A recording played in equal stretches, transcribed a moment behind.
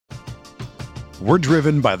We're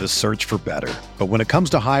driven by the search for better. But when it comes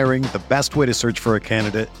to hiring, the best way to search for a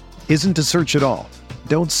candidate isn't to search at all.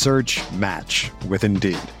 Don't search, match with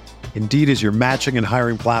Indeed. Indeed is your matching and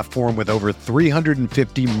hiring platform with over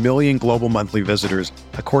 350 million global monthly visitors,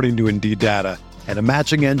 according to Indeed data, and a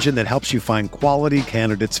matching engine that helps you find quality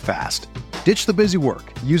candidates fast. Ditch the busy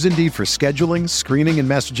work. Use Indeed for scheduling, screening, and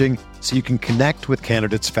messaging so you can connect with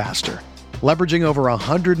candidates faster. Leveraging over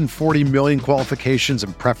 140 million qualifications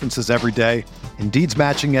and preferences every day, Indeed's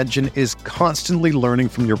matching engine is constantly learning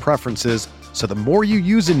from your preferences, so the more you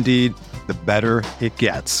use Indeed, the better it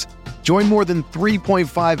gets. Join more than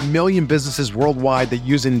 3.5 million businesses worldwide that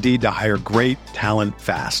use Indeed to hire great talent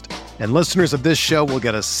fast. And listeners of this show will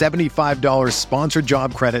get a $75 sponsored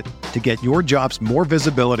job credit to get your jobs more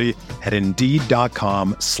visibility at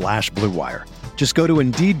Indeed.com/Blue Wire. Just go to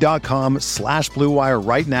Indeed.com/Blue Wire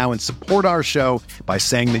right now and support our show by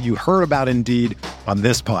saying that you heard about Indeed on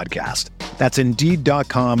this podcast. That's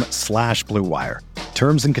Indeed.com/Blue Wire.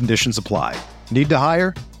 Terms and conditions apply. Need to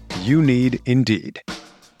hire? You need Indeed.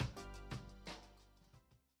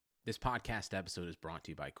 This podcast episode is brought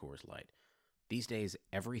to you by Coors Light. These days,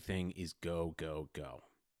 everything is go, go, go.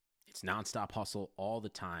 It's nonstop hustle all the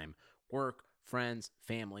time. Work, friends,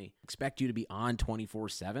 family, expect you to be on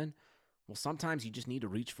 24/7. Well, sometimes you just need to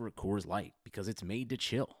reach for a Coors Light because it's made to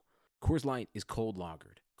chill. Coors Light is cold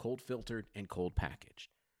lagered, cold filtered, and cold packaged.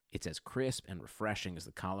 It's as crisp and refreshing as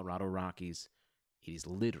the Colorado Rockies. It is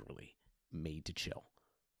literally made to chill.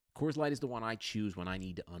 Coors Light is the one I choose when I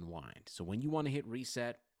need to unwind. So when you want to hit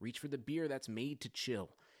reset, reach for the beer that's made to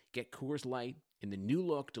chill. Get Coors Light in the new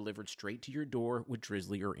look delivered straight to your door with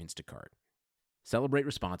Drizzly or Instacart. Celebrate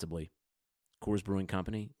responsibly. Coors Brewing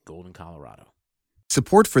Company, Golden, Colorado.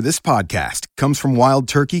 Support for this podcast comes from Wild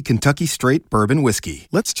Turkey Kentucky Straight Bourbon Whiskey.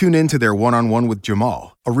 Let's tune in to their one-on-one with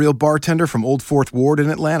Jamal, a real bartender from Old Fourth Ward in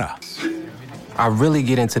Atlanta. I really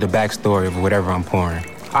get into the backstory of whatever I'm pouring,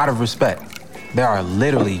 out of respect. There are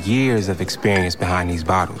literally years of experience behind these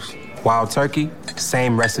bottles. Wild Turkey,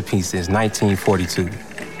 same recipe since 1942.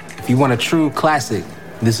 If you want a true classic,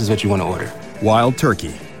 this is what you want to order. Wild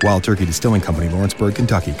Turkey. Wild Turkey Distilling Company, Lawrenceburg,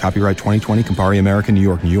 Kentucky. Copyright 2020, Campari American, New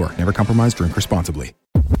York, New York. Never compromise, drink responsibly.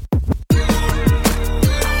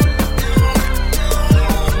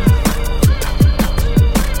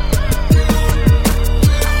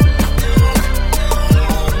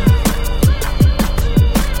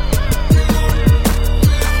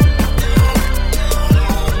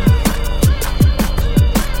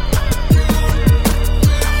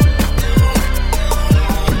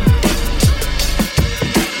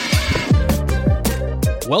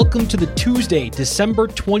 Welcome to the Tuesday, December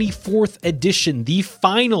 24th edition, the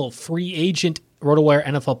final free agent RotoWire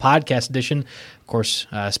NFL podcast edition. Of course,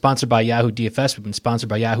 sponsored by Yahoo DFS. We've been sponsored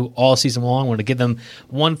by Yahoo all season long. I want to give them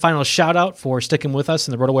one final shout out for sticking with us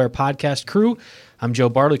in the RotoWire podcast crew. I'm Joe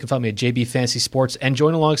Bartley. You can follow me at JB Fantasy Sports and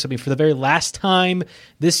join alongside me for the very last time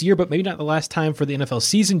this year, but maybe not the last time for the NFL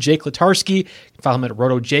season, Jake Latarski. You can follow him at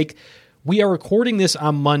RotoJake. We are recording this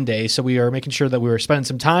on Monday, so we are making sure that we are spending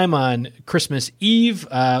some time on Christmas Eve.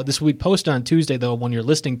 This will be posted on Tuesday, though, when you're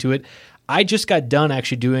listening to it. I just got done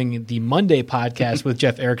actually doing the Monday podcast with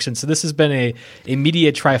Jeff Erickson, so this has been a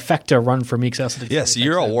media trifecta run for me. So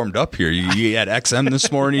you're all warmed up here. You had XM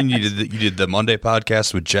this morning. You did the Monday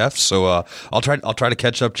podcast with Jeff. So I'll try to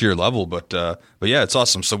catch up to your level. But yeah, it's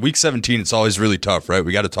awesome. So week 17, it's always really tough, right?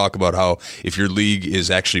 We got to talk about how if your league is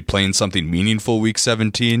actually playing something meaningful week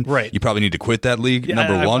 17, right, you probably need to quit that league. Yeah,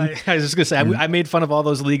 number one. I was just gonna say I made fun of all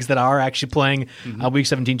those leagues that are actually playing week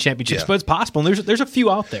 17 championships, but it's possible. And there's a few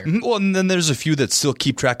out there. Well, and then there's a few that still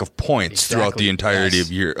keep track of points throughout the entirety of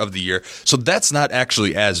the year. So that's not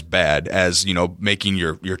actually as bad as, making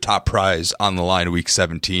your top prize on the line week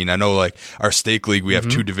 17. I know, like our stake league, we have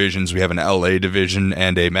two divisions. We have an LA division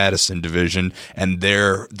and a Madison division, and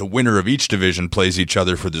the winner of each division plays each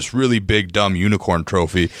other for this really big dumb unicorn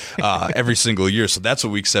trophy every single year. So that's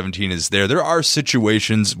what week 17 is there. There are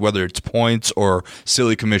situations, whether it's points or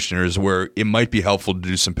silly commissioners, where it might be helpful to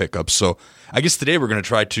do some pickups. So I guess today we're going to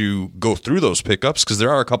try to go through those pickups because there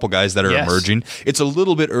are a couple guys that are emerging. It's a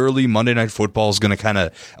little bit early. Monday Night Football is going to kind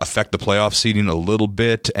of affect the playoff seeding a little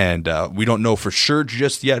bit, and we don't know for sure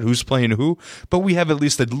just yet who's playing who, but we have at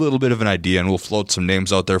least a little bit of an idea, and we'll float some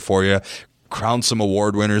names out there for you, crown some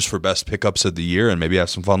award winners for best pickups of the year, and maybe have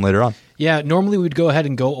some fun later on. Yeah, normally we'd go ahead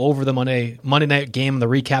and go over the Monday night game and the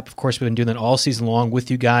recap. Of course, we've been doing that all season long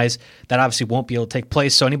with you guys. That obviously won't be able to take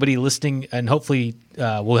place. So anybody listening, and hopefully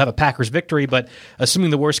we'll have a Packers victory, but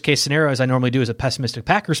assuming the worst case scenario, as I normally do as a pessimistic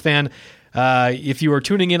Packers fan, if you are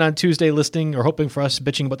tuning in on Tuesday listening or hoping for us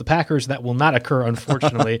bitching about the Packers, that will not occur,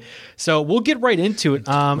 unfortunately. So we'll get right into it.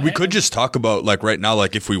 We could just talk about, like, right now,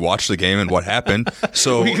 like, if we watch the game and what happened.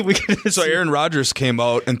 So so Aaron Rodgers came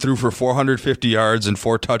out and threw for 450 yards and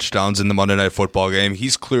 4 touchdowns in the Monday Night Football game.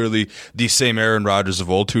 He's clearly the same Aaron Rodgers of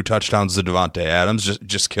old. 2 touchdowns to Devontae Adams,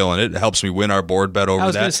 just killing it. It helps me win our board bet over that. I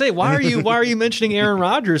was going to say, why are you mentioning Aaron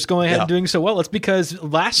Rodgers going ahead and doing so well? It's because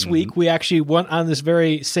last week we actually went on this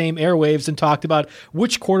very same airwaves and talked about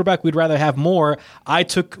which quarterback we'd rather have more. I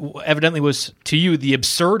took, evidently was to you, the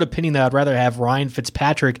absurd opinion that I'd rather have Ryan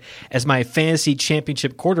Fitzpatrick as my fantasy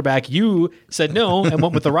championship quarterback. You said no and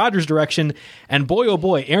went with the Rodgers direction. And boy, oh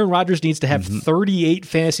boy, Aaron Rodgers needs to have 38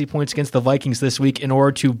 fantasy points against the Vikings this week in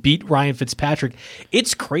order to beat Ryan Fitzpatrick.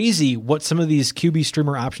 It's crazy what some of these QB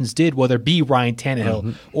streamer options did, whether it be Ryan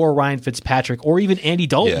Tannehill or Ryan Fitzpatrick or even Andy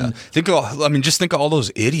Dalton. Yeah. Just think of all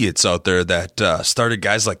those idiots out there that started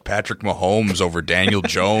guys like Patrick Mahomes over Daniel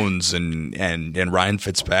Jones and Ryan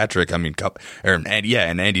Fitzpatrick. I mean, and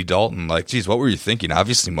Andy Dalton. Like, geez, what were you thinking?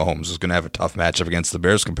 Obviously, Mahomes was going to have a tough matchup against the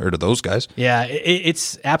Bears compared to those guys. Yeah,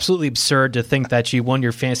 it's absolutely absurd to think that you won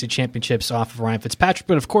your fantasy championships off of Ryan Fitzpatrick.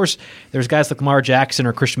 But of course, there's guys like Lamar Jackson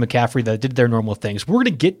or Christian McCaffrey that did their normal things. We're going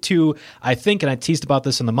to get to, I think, and I teased about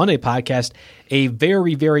this on the Monday podcast, a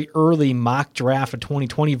very, very early mock draft, a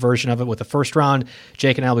 2020 version of it with the first round.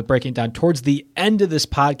 Jake and I will be breaking it down towards the end of this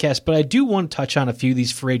podcast, but I do want to touch on a few of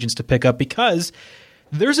these free agents to pick up because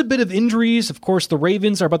there's a bit of injuries. Of course, the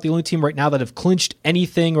Ravens are about the only team right now that have clinched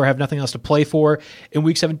anything or have nothing else to play for in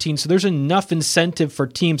Week 17. So there's enough incentive for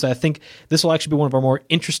teams. I think this will actually be one of our more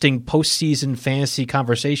interesting postseason fantasy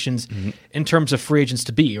conversations in terms of free agents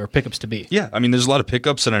to be or pickups to be. Yeah, I mean, there's a lot of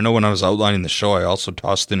pickups, and I know when I was outlining the show, I also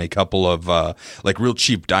tossed in a couple of real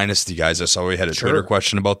cheap dynasty guys. I saw we had a Twitter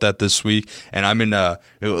question about that this week, and I'm in not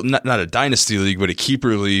a dynasty league, but a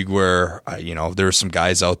keeper league where there are some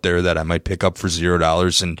guys out there that I might pick up for $0.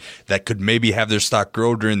 And that could maybe have their stock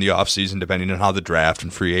grow during the offseason depending on how the draft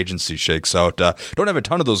and free agency shakes out. Don't have a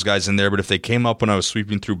ton of those guys in there, but if they came up when I was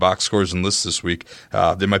sweeping through box scores and lists this week,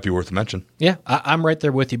 they might be worth a mention. Yeah, I'm right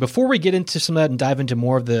there with you. Before we get into some of that and dive into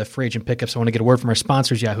more of the free agent pickups, I want to get a word from our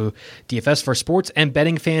sponsors, Yahoo DFS, for sports and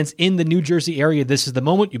betting fans in the New Jersey area. This is the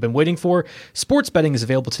moment you've been waiting for. Sports betting is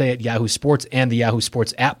available today at Yahoo Sports and the Yahoo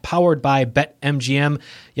Sports app, powered by BetMGM.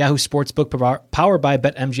 Yahoo Sportsbook, powered by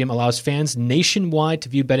BetMGM, allows fans nationwide to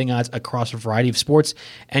view betting odds across a variety of sports,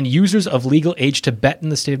 and users of legal age to bet in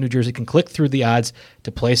the state of New Jersey can click through the odds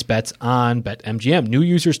to place bets on BetMGM. New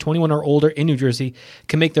users 21 or older in New Jersey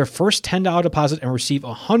can make their first $10 deposit and receive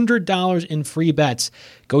 $100 in free bets.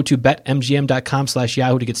 Go to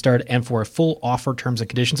betmgm.com/Yahoo to get started and for a full offer, terms and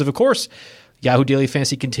conditions. Of course, Yahoo Daily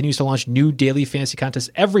Fantasy continues to launch new daily fantasy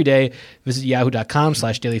contests every day. Visit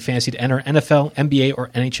yahoo.com/daily fantasy to enter NFL, NBA, or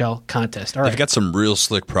NHL contest. All right. They've got some real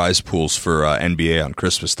slick prize pools for NBA on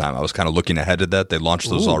Christmas time. I was kind of looking ahead to that. They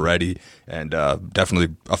launched those already, and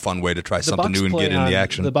definitely a fun way to try something new and get in the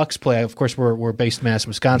action. The Bucks play, of course, we're based in Madison,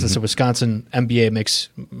 Wisconsin, so Wisconsin NBA makes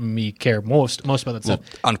me care most about that stuff.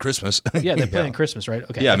 On Christmas. Yeah, they play on Christmas, right?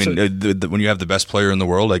 Okay. Yeah, I mean, when you have the best player in the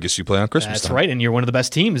world, I guess you play on Christmas. That's right, and you're one of the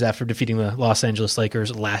best teams after defeating the Los Angeles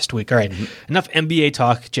Lakers last week. All right, enough NBA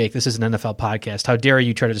talk, Jake. This is an NFL podcast. How dare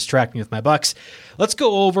you try to distract me with my Bucks? Let's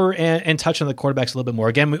go over and touch on the quarterbacks a little bit more.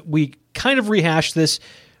 Again, we kind of rehashed this.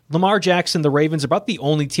 Lamar Jackson, the Ravens, are about the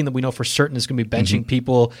only team that we know for certain is going to be benching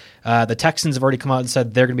people. The Texans have already come out and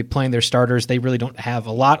said they're going to be playing their starters. They really don't have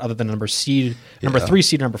a lot other than number 3 seed,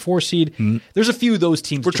 number 4 seed. There's a few of those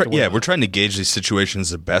teams. We're trying to gauge these situations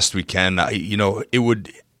the best we can. It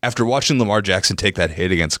would. After watching Lamar Jackson take that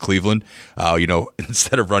hit against Cleveland,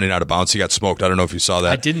 instead of running out of bounds, he got smoked. I don't know if you saw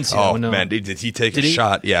that. I didn't see that. Oh, no. Man, did he take a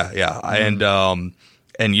shot? Yeah.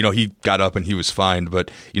 And he got up and he was fine. But,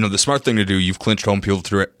 the smart thing to do, you've clinched home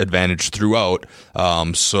field advantage throughout.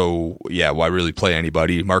 Why really play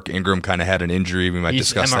anybody? Mark Ingram kind of had an injury. We might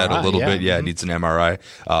discuss that a little bit. Yeah, needs an MRI.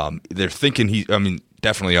 They're thinking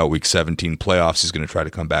definitely out Week 17 playoffs he's going to try to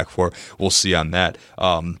come back for. We'll see on that.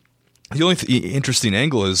 The only interesting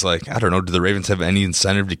angle is, I don't know, do the Ravens have any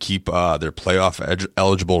incentive to keep their playoff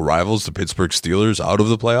eligible rivals, the Pittsburgh Steelers, out of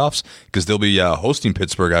the playoffs? Because they'll be hosting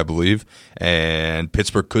Pittsburgh, I believe, and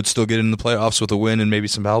Pittsburgh could still get in the playoffs with a win and maybe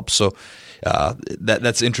some help. So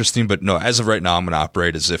that's interesting. But no, as of right now, I'm going to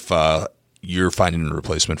operate as if you're finding a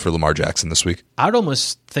replacement for Lamar Jackson this week? I'd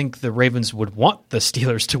almost think the Ravens would want the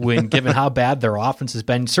Steelers to win, given how bad their offense has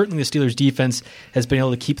been. Certainly the Steelers' defense has been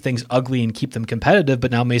able to keep things ugly and keep them competitive, but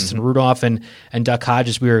now Mason Rudolph and Duck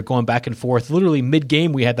Hodges, we were going back and forth. Literally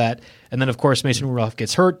mid-game we had that, and then, of course, Mason Rudolph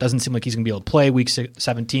gets hurt. Doesn't seem like he's going to be able to play week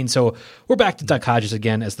 17, so we're back to Duck Hodges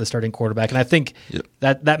again as the starting quarterback, and I think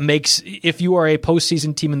that makes, if you are a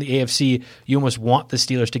postseason team in the AFC, you almost want the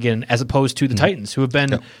Steelers to get in, as opposed to the Titans, who have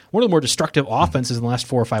been one of the more destructive offenses in the last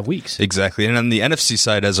 4 or 5 weeks. Exactly. And on the NFC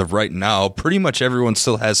side, as of right now, pretty much everyone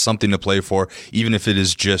still has something to play for, even if it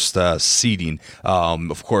is just seeding.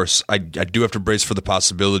 Of course, I do have to brace for the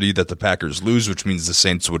possibility that the Packers lose, which means the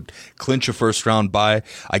Saints would clinch a first-round bye.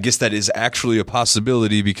 I guess that is actually a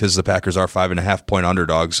possibility because the Packers are 5.5-point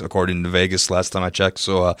underdogs, according to Vegas last time I checked.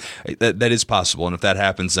 So that is possible. And if that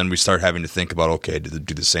happens, then we start having to think about, okay,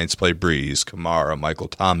 do the Saints play Breeze, Kamara, Michael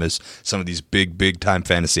Thomas, some of these big-time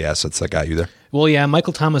fantasy assets that got you there? Well, yeah,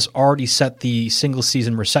 Michael Thomas already set the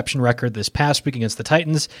single-season reception record this past week against the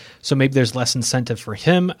Titans, so maybe there's less incentive for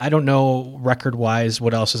him. I don't know record-wise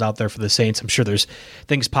what else is out there for the Saints. I'm sure there's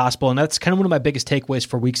things possible, and that's kind of one of my biggest takeaways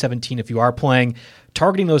for Week 17 if you are playing.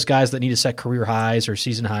 Targeting those guys that need to set career highs or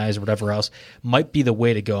season highs or whatever else might be the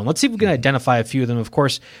way to go. And let's see if we can identify a few of them. Of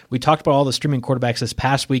course, we talked about all the streaming quarterbacks this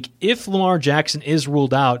past week. If Lamar Jackson is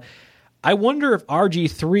ruled out, I wonder if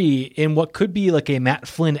RG3 in what could be like a Matt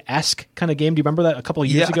Flynn-esque kind of game. Do you remember that a couple of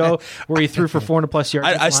years ago where he threw for 400-plus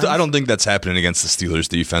yards? I don't think that's happening against the Steelers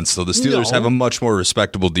defense. So the Steelers have a much more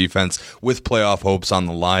respectable defense with playoff hopes on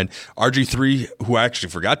the line. RG3, who I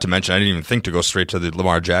actually forgot to mention, I didn't even think to go straight to the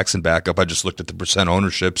Lamar Jackson backup. I just looked at the percent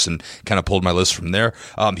ownerships and kind of pulled my list from there.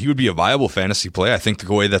 He would be a viable fantasy play. I think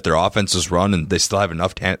the way that their offense is run, and they still have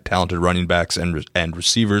enough talented running backs and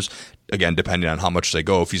receivers, again, depending on how much they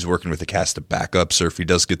go, if he's working with a cast of backups or if he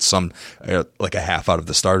does get some, like a half out of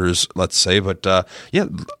the starters, let's say. But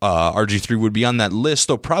RG3 would be on that list,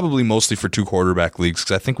 though probably mostly for 2 quarterback leagues,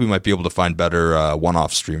 because I think we might be able to find better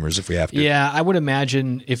one-off streamers if we have to. Yeah, I would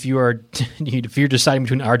imagine if you're deciding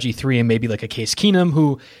between RG3 and maybe like a Case Keenum,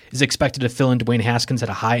 who is expected to fill in Dwayne Haskins had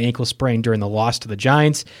a high ankle sprain during the loss to the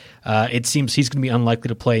Giants. It seems he's going to be unlikely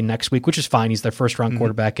to play next week, which is fine. He's their first-round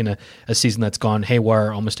quarterback in a season that's gone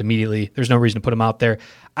haywire almost immediately. There's no reason to put him out there.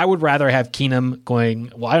 I would rather have Keenum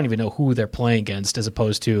going, well, I don't even know who they're playing against, as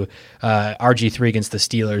opposed to RG3 against the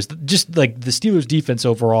Steelers. Just like the Steelers' defense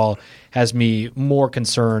overall has me more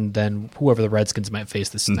concerned than whoever the Redskins might face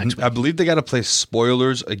this next week. I believe they got to play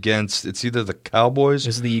spoilers against, it's either the Cowboys.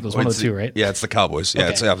 It's the Eagles, one of the two, right? Yeah, it's the Cowboys. Yeah,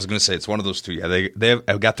 okay. I was going to say it's one of those two. Yeah, they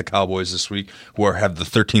have got the Cowboys this week, who have the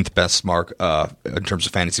 13th best mark in terms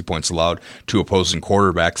of fantasy points allowed to opposing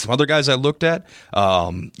quarterbacks. Some other guys I looked at,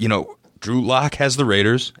 Drew Lock has the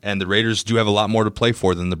Raiders, and the Raiders do have a lot more to play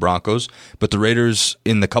for than the Broncos. But the Raiders,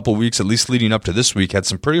 in the couple weeks, at least leading up to this week, had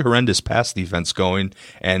some pretty horrendous pass defense going,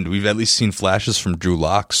 and we've at least seen flashes from Drew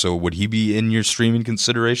Lock. So would he be in your streaming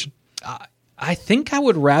consideration? I think I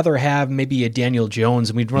would rather have maybe a Daniel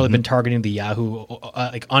Jones, and we've really been targeting the Yahoo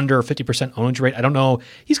like under 50% ownage rate. I don't know.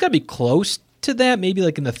 He's got to be close to that, maybe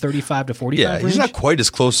like in the 35 to 45 range. Yeah, he's not quite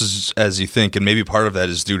as close as you think, and maybe part of that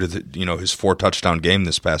is due to his 4-touchdown game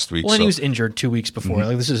this past week. Well, and he was injured 2 weeks before.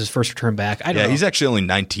 Like, this is his first return back. I don't know. He's actually only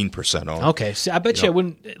 19% owned. Okay, so I bet you I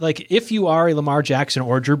wouldn't, like, if you are a Lamar Jackson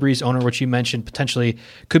or Drew Brees owner, which you mentioned potentially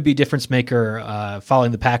could be a difference maker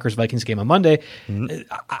following the Packers-Vikings game on Monday,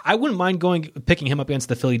 I wouldn't mind picking him up against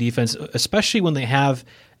the Philly defense, especially when they have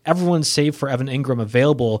everyone save for Evan Ingram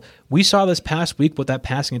available. We saw this past week what that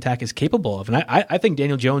passing attack is capable of. And I think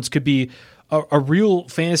Daniel Jones could be a real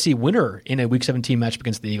fantasy winner in a Week 17 matchup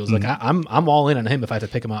against the Eagles. Like I'm all in on him if I have to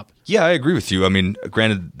pick him up. Yeah, I agree with you. I mean,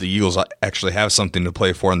 granted, the Eagles actually have something to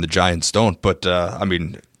play for and the Giants don't. But,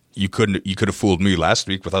 you could have fooled me last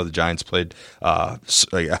week with how the Giants played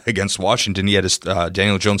against Washington. He had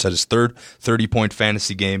Daniel Jones had his third 30-point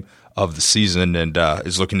fantasy game of the season and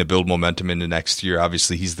is looking to build momentum into next year.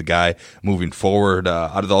 Obviously, he's the guy moving forward.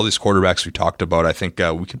 Out of all these quarterbacks we talked about, I think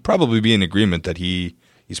we could probably be in agreement that he's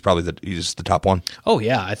the top one. Oh,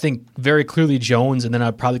 yeah. I think very clearly Jones, and then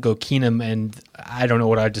I'd probably go Keenum, and I don't know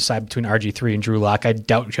what I'd decide between RG3 and Drew Lock. I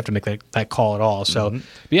doubt you have to make that call at all. So,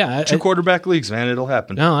 yeah. 2 quarterback leagues, man. It'll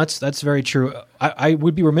happen. No, that's very true. I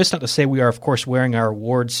would be remiss not to say we are, of course, wearing our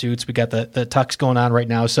award suits. We got the tux going on right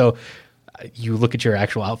now, so you look at your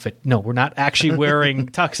actual outfit. No, we're not actually wearing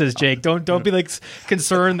tuxes, Jake. Don't be like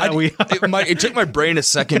concerned that we are. It took my brain a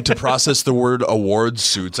second to process the word award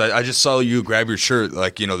suits. I just saw you grab your shirt,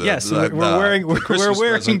 like Yes, we're wearing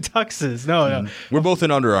tuxes. No. We're both in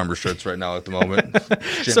Under Armour shirts right now at the moment.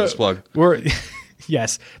 Shameless plug.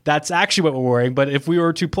 Yes, that's actually what we're wearing. But if we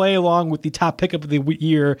were to play along with the top pickup of the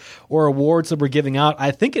year or awards that we're giving out,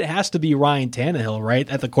 I think it has to be Ryan Tannehill, right,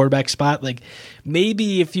 at the quarterback spot. Like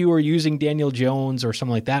maybe if you were using Daniel Jones or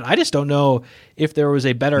something like that. I just don't know if there was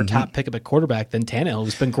a better top pickup at quarterback than Tannehill,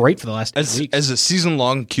 who's been great for the last 2 weeks. As a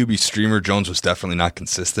season-long QB streamer, Jones was definitely not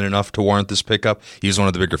consistent enough to warrant this pickup. He was one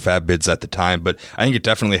of the bigger fab bids at the time, but I think it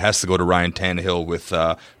definitely has to go to Ryan Tannehill with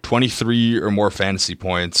 23 or more fantasy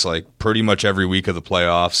points, like pretty much every week of the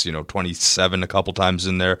playoffs, 27 a couple times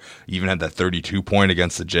in there, even had that 32 point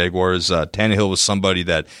against the Jaguars. Tannehill was somebody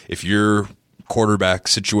that if your quarterback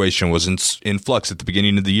situation was in flux at the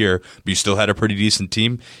beginning of the year, but you still had a pretty decent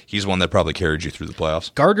team, he's one that probably carried you through the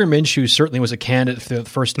playoffs. Gardner Minshew certainly was a candidate for the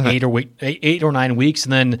first 8 or 9 weeks,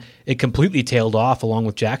 and then it completely tailed off along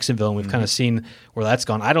with Jacksonville, and we've kind of seen where that's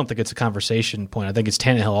gone. I don't think it's a conversation point. I think it's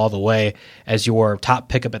Tannehill all the way as your top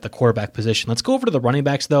pickup at the quarterback position. Let's go over to the running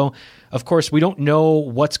backs, though. Of course, we don't know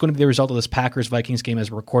what's going to be the result of this Packers-Vikings game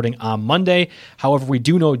as we're recording on Monday. However, we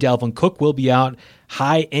do know Dalvin Cook will be out.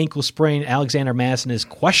 High ankle sprain. Alexander Madison is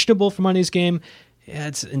questionable for Monday's game. Yeah,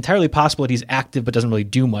 it's entirely possible that he's active but doesn't really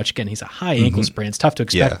do much. Again, he's a high ankle sprain. It's tough to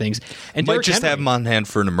expect things. And might just have him on hand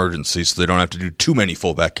for an emergency so they don't have to do too many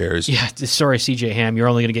fullback carries. Yeah, sorry, CJ Ham. You're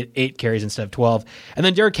only going to get 8 carries instead of 12. And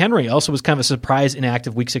then Derrick Henry also was kind of a surprise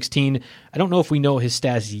inactive week 16. I don't know if we know his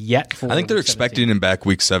status yet. I think they're expecting him back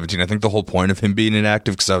week 17. I think the whole point of him being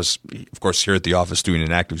inactive, because I was, of course, here at the office doing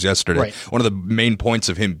inactives yesterday. Right. One of the main points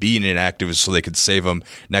of him being inactive is so they could save him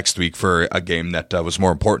next week for a game that was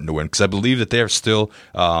more important to win. Because I believe that they are still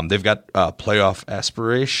they've got playoff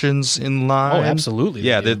aspirations in line. Oh, absolutely.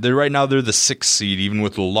 Yeah, they're right now they're the 6th seed, even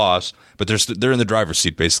with the loss. But they're in the driver's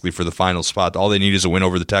seat basically for the final spot. All they need is a win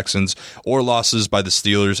over the Texans or losses by the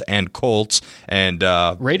Steelers and Colts. And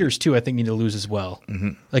Raiders, too, I think need to lose as well.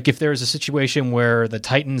 Like if there's a situation where the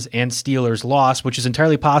Titans and Steelers lost, which is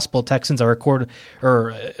entirely possible, Texans are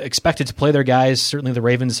expected to play their guys. Certainly the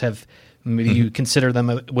Ravens have. Maybe you consider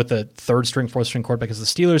them with a 3rd string, 4th string quarterback as the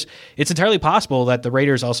Steelers. It's entirely possible that the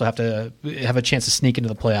Raiders also have to have a chance to sneak into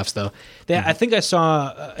the playoffs, though. I think I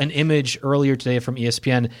saw an image earlier today from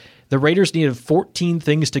ESPN. The Raiders needed 14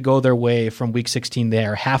 things to go their way from Week 16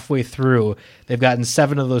 there. Halfway through, they've gotten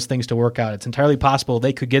 7 of those things to work out. It's entirely possible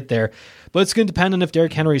they could get there, but it's going to depend on if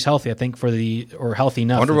Derrick Henry's healthy, I think, or healthy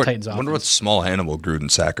enough for the Titans offense. I wonder what small animal Gruden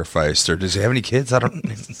sacrificed, or does he have any kids?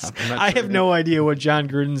 I have no idea what John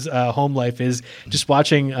Gruden's home life is. Just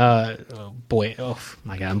watching, oh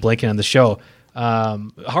my God, I'm blanking on the show.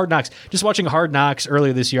 Hard Knocks. Just watching Hard Knocks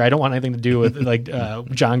earlier this year. I don't want anything to do with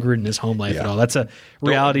John Gruden and his home life at all. That's a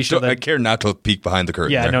reality show. I care not to peek behind the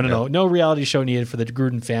curtain. Yeah, no reality show needed for the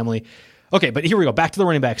Gruden family. Okay, but here we go. Back to the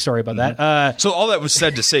running back. Sorry about that. So all that was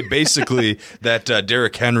said to say basically that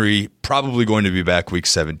Derrick Henry probably going to be back week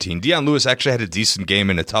 17. Deion Lewis actually had a decent game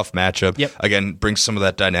in a tough matchup. Yep. Again, brings some of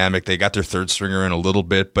that dynamic. They got their 3rd stringer in a little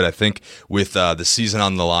bit, but I think with the season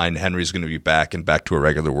on the line, Henry's going to be back and back to a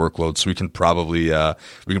regular workload. So we can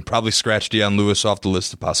probably scratch Deion Lewis off the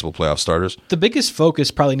list of possible playoff starters. The biggest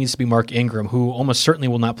focus probably needs to be Mark Ingram, who almost certainly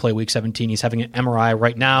will not play week 17. He's having an MRI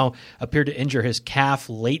right now. Appeared to injure his calf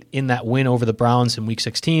late in that win over the Browns in week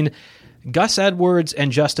 16. Gus Edwards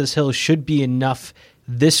and Justice Hill should be enough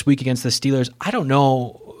this week against the Steelers. I don't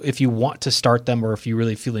know if you want to start them or if you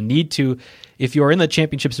really feel the need to. If you're in the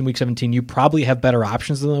championships in week 17, you probably have better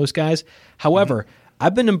options than those guys. However,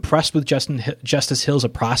 I've been impressed with Justice Hill as a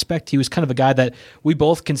prospect. He was kind of a guy that we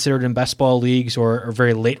both considered in best ball leagues or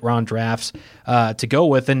very late round drafts to go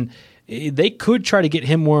with, and they could try to get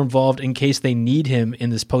him more involved in case they need him in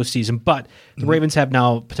this postseason. But the Ravens have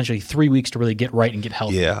now potentially 3 weeks to really get right and get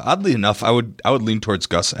healthy. Yeah, oddly enough, I would lean towards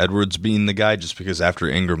Gus Edwards being the guy, just because after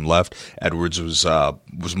Ingram left, Edwards was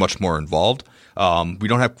much more involved. We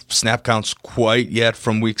don't have snap counts quite yet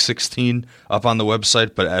from week 16 up on the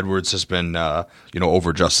website, but Edwards has been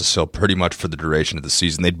over Justice Hill pretty much for the duration of the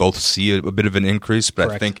season. They'd both see a bit of an increase, but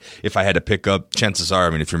correct. I think if I had to pick up, chances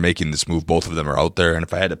are, if you're making this move, both of them are out there, and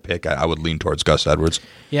if I had to pick, I would lean towards Gus Edwards.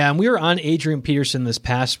 Yeah, and we were on Adrian Peterson this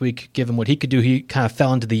past week, given what he could do. He kind of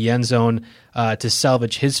fell into the end zone to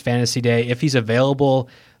salvage his fantasy day. If he's available,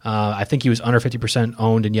 I think he was under 50%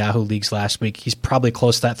 owned in Yahoo leagues last week. He's probably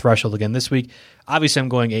close to that threshold again this week. Obviously, I'm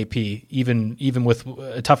going AP, even with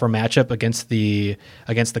a tougher matchup against the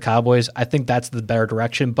Cowboys. I think that's the better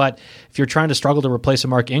direction. But if you're trying to struggle to replace a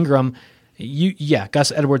Mark Ingram,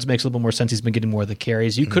 Gus Edwards makes a little bit more sense. He's been getting more of the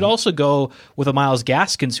carries. You could also go with a Myles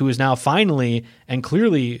Gaskins, who is now finally and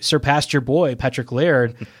clearly surpassed your boy, Patrick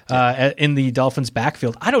Laird, in the Dolphins'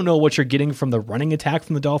 backfield. I don't know what you're getting from the running attack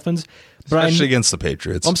from the Dolphins. But especially against the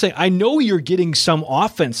Patriots. I'm saying I know you're getting some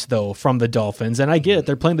offense, though, from the Dolphins, and I get it.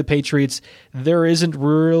 They're playing the Patriots. There isn't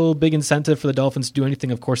real big incentive for the Dolphins to do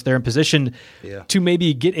anything. Of course, they're in position to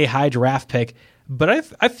maybe get a high draft pick. But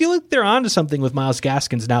I feel like they're onto something with Myles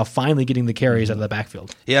Gaskins now finally getting the carries out of the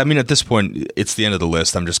backfield. Yeah, I mean, at this point, it's the end of the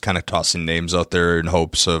list. I'm just kind of tossing names out there in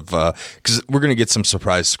hopes of because we're going to get some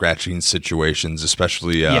surprise scratching situations,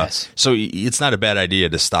 especially. Yes. So it's not a bad idea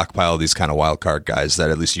to stockpile these kind of wild card guys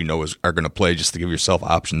that at least are going to play, just to give yourself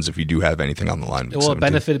options if you do have anything on the line. Well, it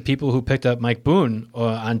benefited people who picked up Mike Boone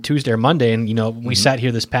on Tuesday or Monday, and we sat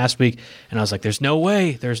here this past week, and I was like, "There's no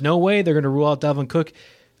way they're going to rule out Dalvin Cook."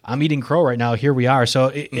 I'm eating crow right now. Here we are. So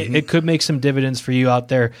it could make some dividends for you out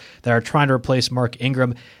there that are trying to replace Mark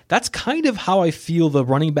Ingram. That's kind of how I feel the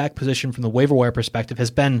running back position from the waiver wire perspective has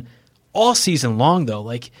been all season long, though.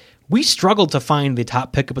 Like, we struggled to find the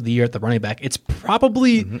top pickup of the year at the running back. It's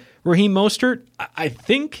probably Raheem Mostert. I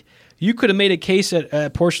think you could have made a case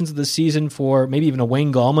at portions of the season for maybe even a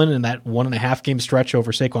Wayne Gallman in that 1.5 game stretch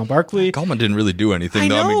over Saquon Barkley. Gallman didn't really do anything,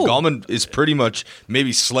 though. I mean, Gallman is pretty much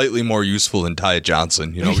maybe slightly more useful than Ty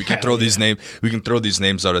Johnson. We can throw these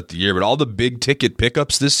names out at the year, but all the big ticket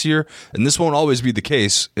pickups this year, and this won't always be the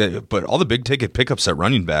case, but all the big ticket pickups at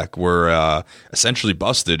running back were essentially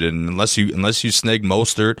busted. And unless you snag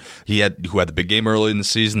Mostert, who had the big game early in the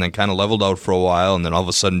season, then kind of leveled out for a while, and then all of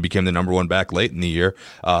a sudden became the number one back late in the year.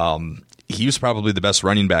 He was probably the best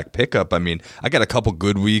running back pickup. I mean, I got a couple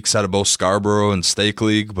good weeks out of both Scarborough and Stake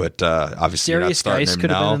League, but obviously you're not starting him now. Darius Geis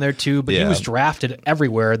could have been in there too, but he was drafted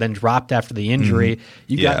everywhere, then dropped after the injury.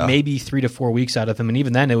 You got maybe 3 to 4 weeks out of him, and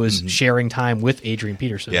even then it was sharing time with Adrian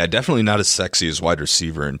Peterson. Yeah, definitely not as sexy as wide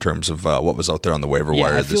receiver in terms of what was out there on the waiver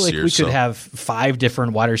wire this year. I feel like we could have 5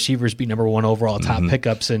 different wide receivers be number 1 overall top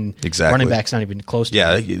pickups, and running backs not even close to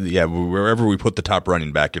that. Yeah, wherever we put the top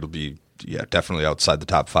running back, it'll be definitely outside the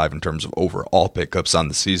top 5 in terms of overall pickups on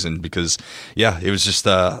the season because, it was just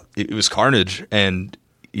it was carnage, and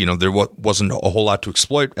there wasn't a whole lot to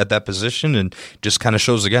exploit at that position, and just kind of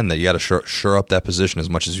shows again that you got to shore up that position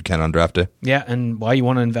as much as you can on draft day. Yeah, and why you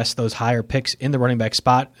want to invest those higher picks in the running back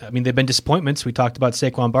spot. I mean, they've been disappointments. We talked about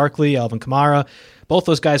Saquon Barkley, Alvin Kamara. Both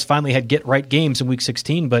those guys finally had get-right games in Week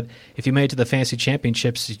 16, but if you made it to the fantasy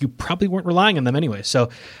championships, you probably weren't relying on them anyway. So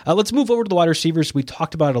let's move over to the wide receivers. We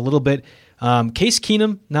talked about it a little bit. Case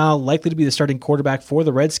Keenum, now likely to be the starting quarterback for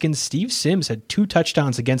the Redskins. Steve Sims had 2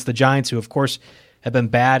 touchdowns against the Giants, who, of course, have been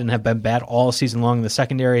bad all season long in the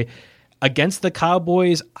secondary. Against the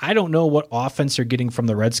Cowboys, I don't know what offense they're getting from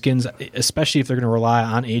the Redskins, especially if they're going to rely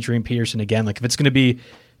on Adrian Peterson again. Like, if it's going to be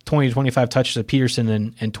 20 to 25 touches of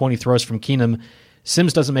Peterson and 20 throws from Keenum,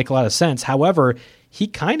 Sims doesn't make a lot of sense. However, he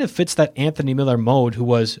kind of fits that Anthony Miller mode, who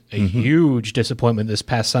was a huge disappointment this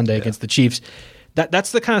past Sunday against the Chiefs.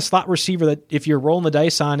 That's the kind of slot receiver that if you're rolling the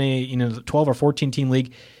dice on a 12 or 14 team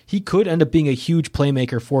league, he could end up being a huge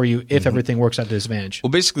playmaker for you if everything works out to his advantage.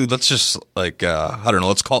 Well, basically, let's just I don't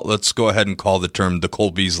know. Let's go ahead and call the term the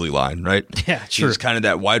Cole Beasley line, right? Yeah, sure. He's kind of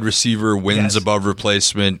that wide receiver wins above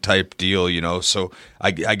replacement type deal, So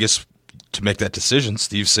I guess to make that decision,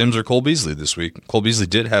 Steve Sims or Cole Beasley this week. Cole Beasley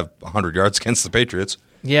did have 100 yards against the Patriots.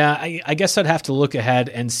 Yeah, I guess I'd have to look ahead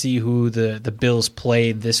and see who the Bills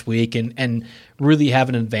played this week and really have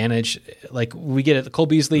an advantage. Like, we get it. Cole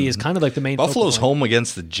Beasley is kind of like the main. Buffalo's home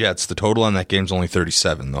against the Jets. The total on that game is only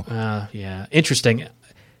 37, though. Yeah, interesting.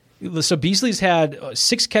 So Beasley's had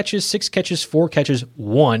 6 catches, 4 catches,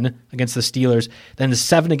 1 against the Steelers, then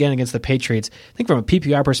 7 again against the Patriots. I think from a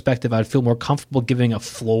PPR perspective, I'd feel more comfortable giving a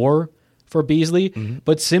floor for Beasley,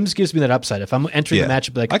 but Sims gives me that upside. If I'm entering the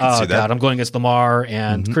matchup, like, oh, God, I'm going against Lamar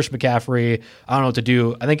and Christian McCaffrey, I don't know what to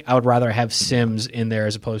do. I think I would rather have Sims in there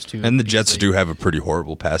as opposed to And the Beasley. Jets do have a pretty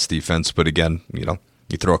horrible pass defense, but again,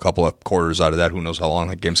 you throw a couple of quarters out of that, who knows how long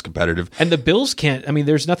that game's competitive. And the Bills can't,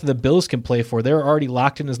 there's nothing the Bills can play for. They're already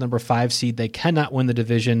locked in as number 5 seed. They cannot win the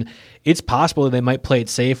division. It's possible that they might play it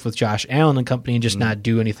safe with Josh Allen and company and just not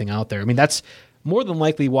do anything out there. That's more than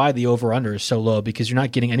likely why the over-under is so low, because you're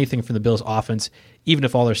not getting anything from the Bills' offense, even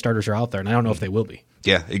if all their starters are out there, and I don't know if they will be.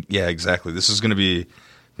 Yeah, exactly. This is going to be,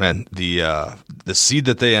 man, the seed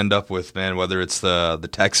that they end up with, man, whether it's the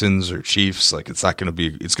Texans or Chiefs, like, it's going to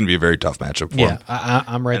be a very tough matchup for them.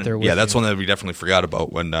 I'm right there with you. Yeah, that's one that we definitely forgot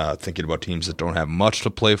about when thinking about teams that don't have much to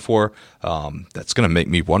play for. That's going to make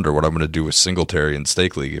me wonder what I'm going to do with Singletary in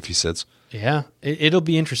Stake League if he sits. Yeah, it'll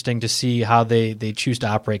be interesting to see how they choose to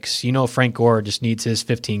operate. 'Cause Frank Gore just needs his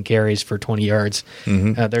 15 carries for 20 yards.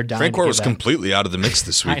 They're dying. Frank Gore was completely out of the mix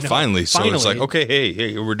this week, finally. So it's like, okay,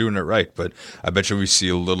 hey, we're doing it right. But I bet you we see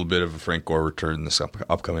a little bit of a Frank Gore return this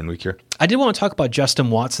upcoming week here. I did want to talk about Justin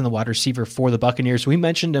Watson, the wide receiver for the Buccaneers. We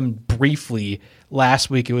mentioned him briefly last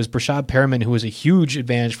week. It was Brashad Perriman, who was a huge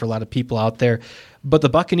advantage for a lot of people out there. But the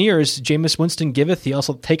Buccaneers, Jameis Winston giveth, he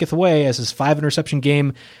also taketh away, as his 5-interception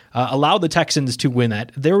game allowed the Texans to win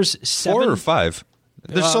that. There was 7 4 or 5.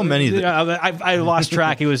 There's so many. I lost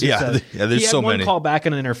track. It was there's so many. One call back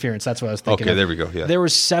and an interference. That's what I was thinking. Okay, there we go. Yeah, there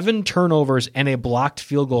was 7 turnovers and a blocked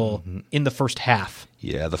field goal in the first half.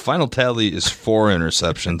 Yeah, the final tally is 4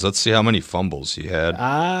 interceptions. Let's see how many fumbles he had.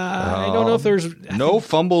 I don't know if there's no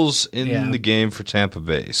fumbles in the game for Tampa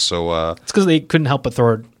Bay. So it's because they couldn't help but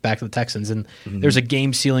throw it back to the Texans. And there's a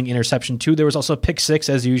game-sealing interception too. There was also a pick 6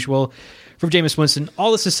 as usual from Jameis Winston.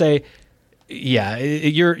 All this to say, yeah,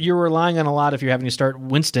 you're relying on a lot if you're having to start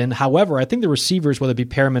Winston. However, I think the receivers, whether it be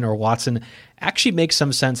Perriman or Watson, actually make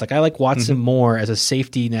some sense. Like I like Watson more as a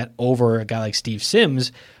safety net over a guy like Steve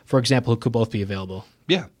Sims, for example, who could both be available.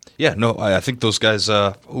 Yeah. No, I think those guys.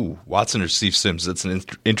 Watson or Steve Sims. That's an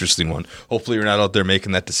interesting one. Hopefully, you're not out there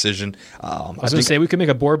making that decision. I was going to say we could make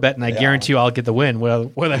a board bet, and I guarantee you I'll get the win.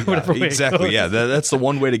 Whatever way exactly. Yeah, that's the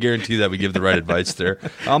one way to guarantee that we give the right advice there.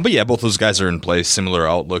 But yeah, both those guys are in place. Similar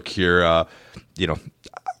outlook here.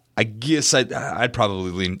 I guess I'd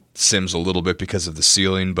probably lean Sims a little bit because of the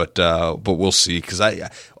ceiling, but we'll see. Because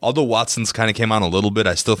although Watson's kind of came on a little bit,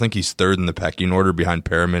 I still think he's third in the pecking order behind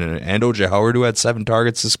Perriman and O.J. Howard, who had 7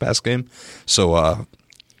 targets this past game. So I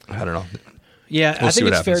don't know. Yeah, I think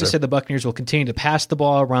it's fair to say the Buccaneers will continue to pass the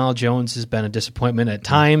ball. Ronald Jones has been a disappointment at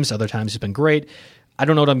times. Other times he's been great. I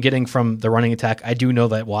don't know what I'm getting from the running attack. I do know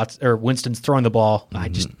that Winston's throwing the ball. I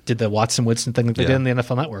just did the Watson-Winston thing that they did in the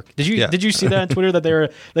NFL Network. Did you see that on Twitter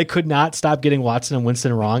that they could not stop getting Watson and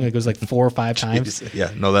Winston wrong? It goes like 4 or 5 times. Yeah,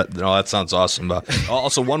 that sounds awesome.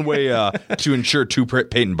 Also, one way to ensure 2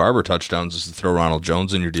 Peyton Barber touchdowns is to throw Ronald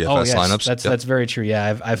Jones in your DFS lineups. That's very true.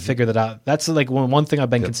 Yeah, I've figured that out. That's like one thing I've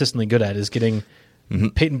been consistently good at is getting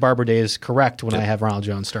Peyton Barber days correct when I have Ronald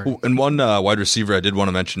Jones starting. And one wide receiver I did want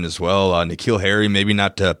to mention as well, N'Keal Harry, maybe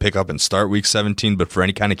not to pick up and start week 17, but for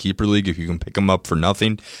any kind of keeper league, if you can pick him up for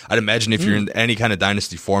nothing, I'd imagine if you're in any kind of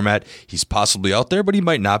dynasty format, he's possibly out there, but he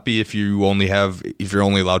might not be if you're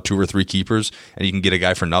only allowed 2 or 3 keepers and you can get a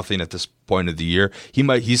guy for nothing at this point of the year.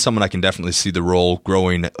 He's someone I can definitely see the role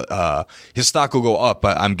growing. His stock will go up,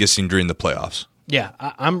 I'm guessing during the playoffs. Yeah,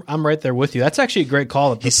 I'm right there with you. That's actually a great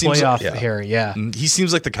call. The playoff Harry, yeah. He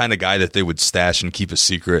seems like the kind of guy that they would stash and keep a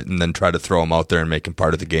secret and then try to throw him out there and make him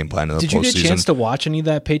part of the game plan in the postseason. Did you get a chance to watch any of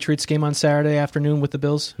that Patriots game on Saturday afternoon with the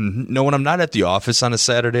Bills? No, when I'm not at the office on a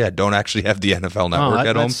Saturday, I don't actually have the NFL Network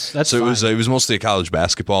at home. So it was mostly college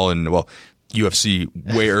basketball and, UFC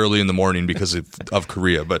way early in the morning because of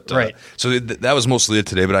Korea. But right. So that was mostly it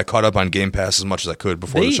today, but I caught up on Game Pass as much as I could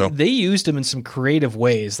before the show. They used him in some creative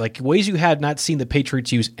ways, like ways you had not seen the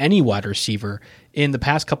Patriots use any wide receiver in the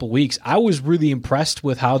past couple weeks. I was really impressed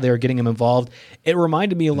with how they were getting him involved. It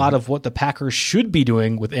reminded me a lot of what the Packers should be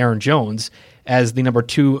doing with Aaron Jones as the number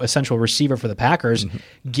 2 essential receiver for the Packers,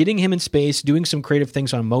 getting him in space, doing some creative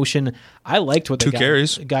things on motion. I liked what they 2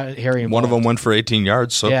 carries. Got Harry involved. One of them went for 18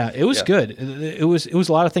 yards. So yeah, it was good. It was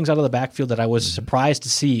a lot of things out of the backfield that I was surprised to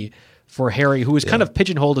see for Harry, who is kind of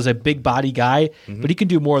pigeonholed as a big body guy, but he can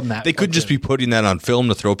do more than that. They could just be putting that on film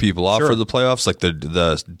to throw people off for the playoffs, like the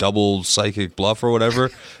double psychic bluff or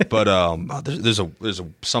whatever. But there's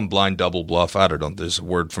some blind double bluff. I don't know. There's a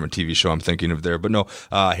word from a TV show I'm thinking of there. But no,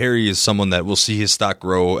 Harry is someone that will see his stock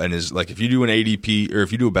grow and is like if you do an ADP or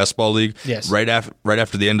if you do a best ball league, right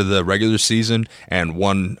after the end of the regular season and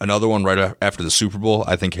another one right after the Super Bowl,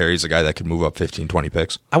 I think Harry's a guy that could move up 15, 20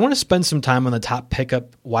 picks. I want to spend some time on the top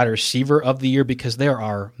pickup wide receiver of the year because there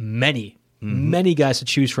are many guys to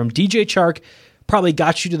choose from. DJ Chark probably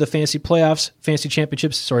got you to the fantasy playoffs, fantasy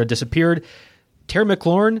championships, sort of disappeared. Terry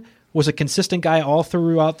McLaurin was a consistent guy all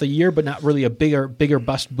throughout the year, but not really a bigger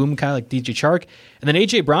bust boom guy like DJ Chark. And then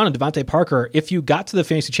A.J. Brown and Devontae Parker, if you got to the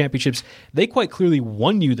fantasy championships, they quite clearly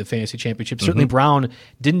won you the fantasy championship. Certainly Brown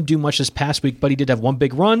didn't do much this past week, but he did have 1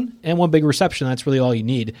 big run and 1 big reception. That's really all you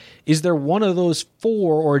need. Is there one of those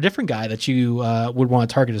 4 or a different guy that you would want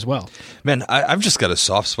to target as well? Man, I've just got a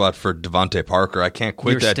soft spot for Devontae Parker. I can't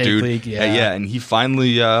quit that dude. League, and he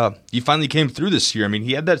finally came through this year. I mean,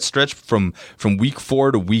 he had that stretch from week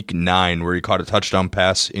 4 to week 9, where he caught a touchdown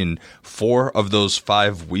pass in 4 of those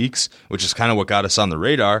 5 weeks, which is kind of what got us on the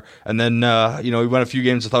radar. And then, he went a few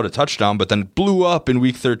games without a touchdown, but then blew up in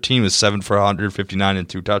week 13 with 7 for 159 and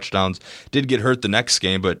 2 touchdowns. Did get hurt the next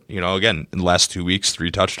game, but, again, in the last 2 weeks,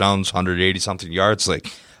 3 touchdowns, 180-something yards.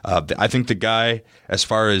 I think the guy, as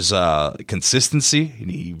far as consistency,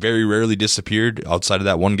 he very rarely disappeared outside of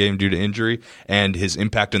that one game due to injury, and his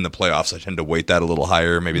impact in the playoffs, I tend to weight that a little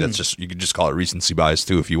higher. Maybe that's just, you could just call it recency bias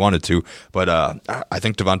too if you wanted to. But I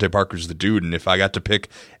think Devontae Parker's the dude, and if I got to pick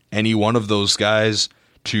any one of those guys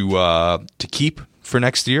to keep for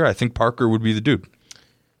next year, I think Parker would be the dude.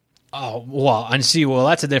 Oh, well,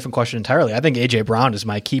 that's a different question entirely. I think A.J. Brown is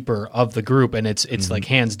my keeper of the group, and it's like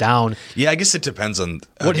hands down. Yeah, I guess it depends on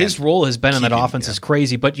what his role has been in that offense is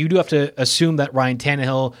crazy, but you do have to assume that Ryan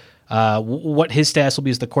Tannehill, what his status will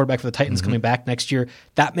be as the quarterback for the Titans coming back next year,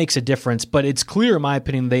 that makes a difference. But it's clear, in my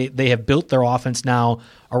opinion, they have built their offense now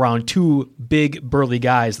around 2 big, burly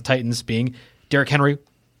guys, the Titans being Derrick Henry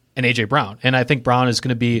and A.J. Brown. And I think Brown is going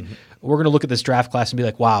to be, we're going to look at this draft class and be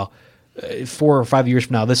like, wow, 4 or 5 years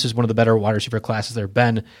from now, this is one of the better wide receiver classes there have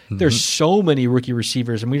been. There's so many rookie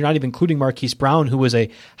receivers, and we're not even including Marquise Brown, who was a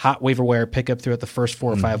hot waiver wire pickup throughout the first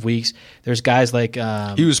 4 or 5 weeks. There's guys like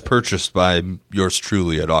he was purchased by yours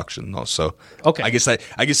truly at auction, though. So okay, I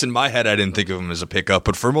guess in my head I didn't think of him as a pickup,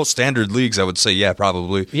 but for most standard leagues, I would say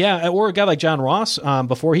probably. Yeah, or a guy like John Ross,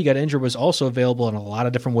 before he got injured, was also available on a lot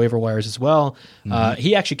of different waiver wires as well.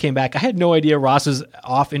 He actually came back. I had no idea Ross was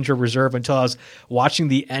off injured reserve until I was watching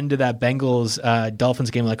the end of that Bengals Dolphins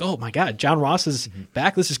game. Like, oh my God, John Ross is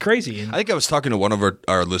back. This is crazy. And I think I was talking to one of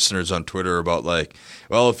our listeners on Twitter about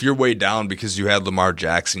if you're way down because you had Lamar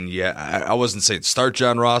Jackson, I wasn't saying start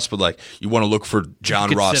John Ross, but you want to look for John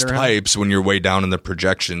Ross types when you're way down in the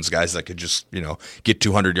projections, guys that could just get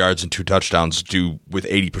 200 yards and 2 touchdowns, with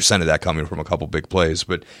 80% of that coming from a couple big plays.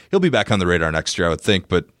 But he'll be back on the radar next year, I would think.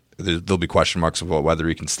 But there'll be question marks about whether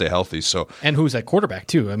he can stay healthy. So, and who's at quarterback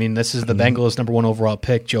too? I mean, this is the Bengals' number 1 overall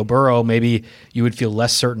pick, Joe Burrow. Maybe you would feel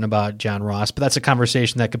less certain about John Ross, but that's a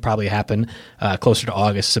conversation that could probably happen closer to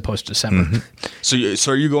August as opposed to December.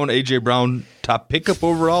 So are you going A.J. Brown top pickup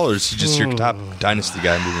overall, or is he just your top dynasty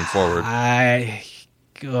guy moving forward?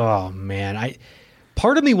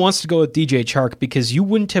 Part of me wants to go with DJ Chark because you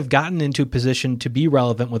wouldn't have gotten into a position to be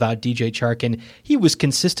relevant without DJ Chark, and he was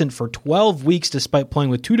consistent for 12 weeks despite playing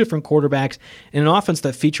with 2 different quarterbacks in an offense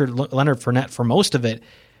that featured Leonard Fournette for most of it.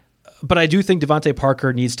 But I do think Devontae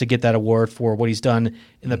Parker needs to get that award for what he's done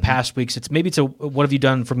in the past weeks. It's a what have you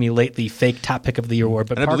done for me lately fake top pick of the year award.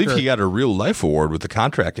 But I believe he got a real life award with the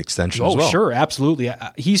contract extension as well. Oh, sure, absolutely.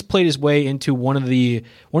 He's played his way into one of the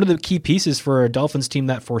key pieces for a Dolphins team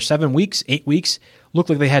that for 7 weeks, 8 weeks, looked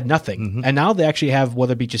like they had nothing. And now they actually have,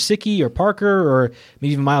 whether it be Gesicki or Parker or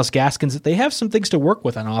maybe even Myles Gaskins, that they have some things to work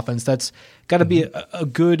with on offense. That's got to be a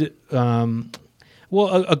good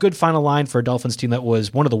a good final line for a Dolphins team that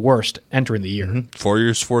was one of the worst entering the year. 4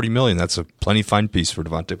 years, $40 million. That's a plenty fine piece for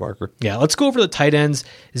Devontae Parker. Yeah, let's go over the tight ends.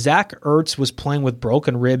 Zach Ertz was playing with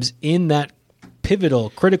broken ribs in that pivotal,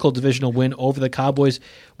 critical divisional win over the Cowboys.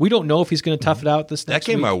 We don't know if he's going to tough it out this next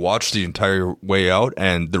week. That game I watched the entire way out,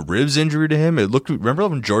 and the ribs injury to him, remember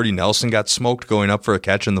when Jordy Nelson got smoked going up for a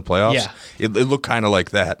catch in the playoffs? Yeah. It looked kind of like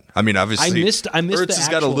that. I mean, obviously, I missed Ertz has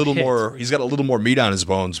got a little hit. more. He's got a little more meat on his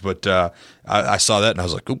bones, but I saw that and I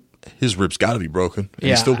was like, "Oop, his ribs got to be broken."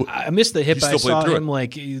 And I missed the hit, but I saw him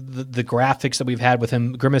the graphics that we've had with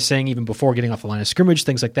him grimacing even before getting off the line of scrimmage,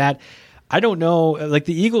 things like that. I don't know.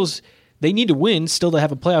 The Eagles, they need to win still to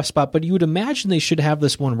have a playoff spot, but you would imagine they should have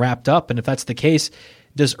this one wrapped up. And if that's the case,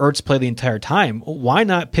 does Ertz play the entire time? Why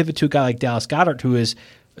not pivot to a guy like Dallas Goedert, who is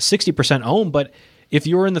 60% owned? But if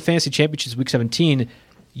you're in the fantasy championships week 17,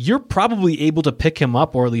 you're probably able to pick him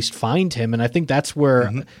up or at least find him. And I think that's where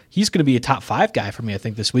he's going to be a top 5 guy for me, I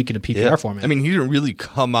think, this week in a PPR format. I mean, he didn't really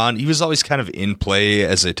come on. He was always kind of in play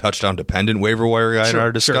as a touchdown-dependent waiver wire guy in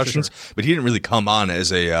our discussions, but he didn't really come on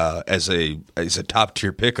as a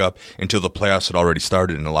top-tier pickup until the playoffs had already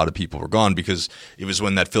started and a lot of people were gone, because it was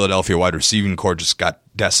when that Philadelphia wide receiving core just got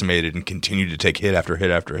decimated and continued to take hit after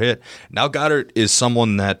hit after hit. Now Goddard is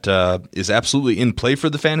someone that is absolutely in play for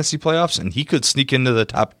the fantasy playoffs, and he could sneak into the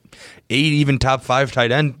top 8, even top 5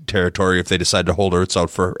 tight end territory if they decide to hold Ertz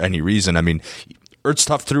out for any reason. I mean, Ertz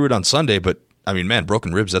toughed through it on Sunday, but I mean, man,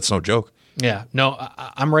 broken ribs, that's no joke. Yeah, no,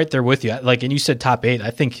 I'm right there with you. And you said top 8.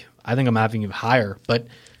 I think I'm having him higher, but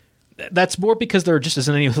That's more because there just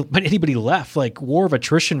isn't anybody left. Like, war of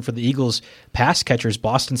attrition for the Eagles pass catchers.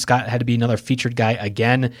 Boston Scott had to be another featured guy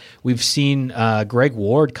again. We've seen Greg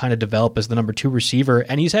Ward kind of develop as the number 2 receiver,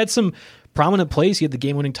 and he's had some prominent plays. He had the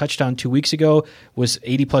game-winning touchdown 2 weeks ago, was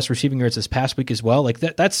 80-plus receiving yards this past week as well. Like,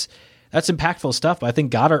 that's impactful stuff. But I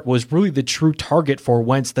think Goddard was really the true target for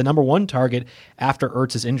Wentz, the number 1 target after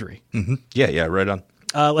Ertz's injury. Mm-hmm. Yeah, right on.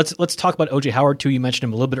 Let's talk about O.J. Howard too. You mentioned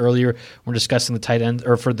him a little bit earlier. We're discussing the tight end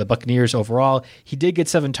or for the Buccaneers overall. He did get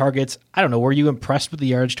 7 targets. I don't know. Were you impressed with the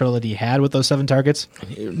yardage total that he had with those 7 targets?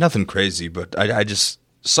 Nothing crazy, but I just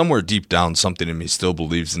somewhere deep down, something in me still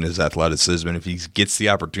believes in his athleticism. And if he gets the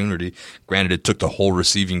opportunity, granted, it took the whole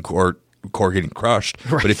receiving core getting crushed,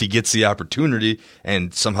 right. But if he gets the opportunity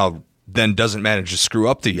and somehow then doesn't manage to screw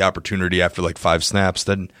up the opportunity after like 5 snaps,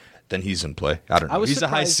 then he's in play. I don't know. He's a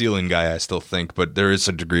high ceiling guy, I still think, but there is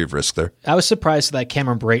a degree of risk there. I was surprised that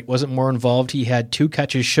Cameron Brate wasn't more involved. He had 2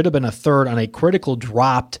 catches, should have been a third on a critical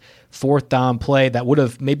dropped 4th down play that would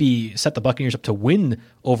have maybe set the Buccaneers up to win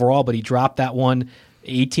overall, but he dropped that one.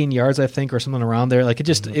 18 yards, I think, or something around there. Like,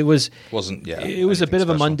 it was a bit of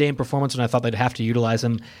a mundane performance, and I thought they'd have to utilize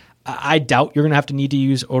him. I doubt you're going to have to need to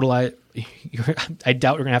use I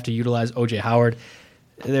doubt you're going to have to utilize O.J. Howard.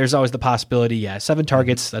 There's always the possibility, 7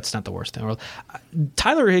 targets, that's not the worst in the world.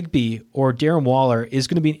 Tyler Higbee or Darren Waller is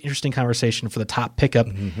going to be an interesting conversation for the top pickup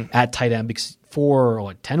at tight end, because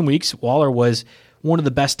for 10 weeks, Waller was one of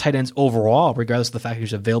the best tight ends overall, regardless of the fact he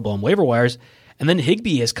was available on waiver wires. And then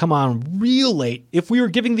Higbee has come on real late. If we were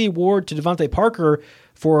giving the award to Devontae Parker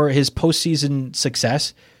for his postseason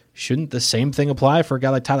success, shouldn't the same thing apply for a guy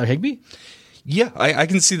like Tyler Higbee? Yeah, I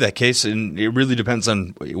can see that case, and it really depends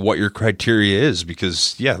on what your criteria is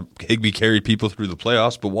because, Higbee carried people through the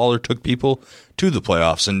playoffs, but Waller took people to the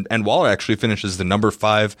playoffs, and Waller actually finishes the number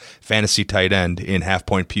 5 fantasy tight end in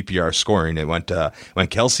half-point PPR scoring. It went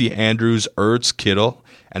Kelsey, Andrews, Ertz, Kittle,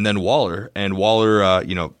 and then Waller, and Waller,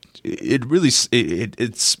 it really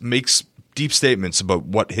it makes deep statements about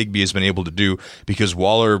what Higbee has been able to do because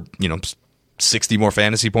Waller, 60 more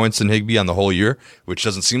fantasy points than Higbee on the whole year, which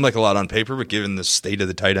doesn't seem like a lot on paper, but given the state of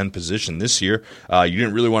the tight end position this year, you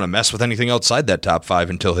didn't really want to mess with anything outside that top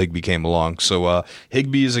 5 until Higbee came along. So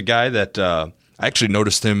Higbee is a guy that I actually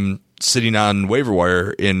noticed him sitting on waiver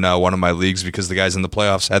wire in one of my leagues because the guys in the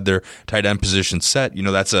playoffs had their tight end position set.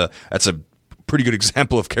 That's a pretty good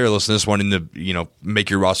example of carelessness, wanting to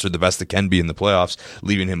make your roster the best it can be in the playoffs,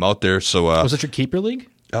 leaving him out there. So was it your keeper league?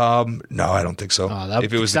 No, I don't think so.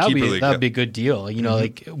 If it was the keeper league, that would be a good deal.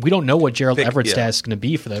 Like we don't know what Gerald Everett's stat is going to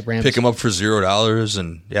be for the Rams. Pick him up for $0,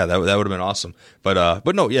 and that would have been awesome.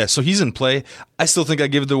 But no, so he's in play. I still think I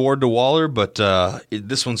give the award to Waller, but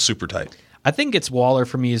this one's super tight. I think it's Waller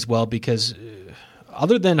for me as well because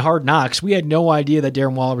other than Hard Knocks, we had no idea that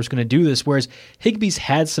Darren Waller was going to do this, whereas Higbee's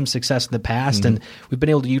had some success in the past, and we've been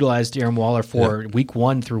able to utilize Darren Waller for week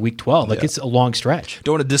 1 through week 12. It's a long stretch.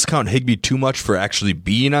 Don't want to discount Higbee too much for actually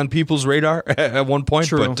being on people's radar at one point,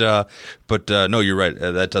 True. but no, you're right.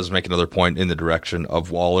 That does make another point in the direction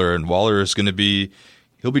of Waller, and Waller is going to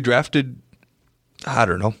he'll be drafted, I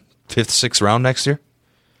don't know, 5th, 6th round next year.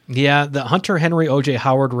 Yeah, the Hunter Henry, O.J.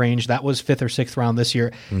 Howard range, that was 5th or 6th round this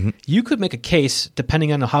year. You could make a case,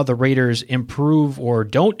 depending on how the Raiders improve or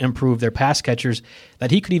don't improve their pass catchers,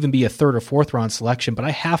 that he could even be a 3rd or 4th round selection. But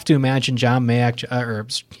I have to imagine John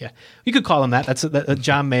Mayock, you could call him that. That's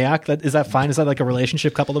John Mayock. Is that fine? Is that like a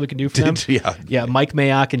relationship couple that we can do for them? Yeah, Mike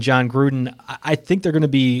Mayock and John Gruden. I think they're going to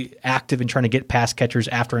be active in trying to get pass catchers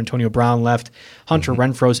after Antonio Brown left. Hunter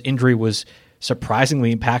Renfro's injury was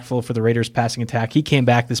surprisingly impactful for the Raiders' passing attack. He came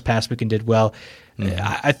back this past week and did well.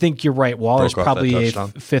 I think you're right. Waller's probably a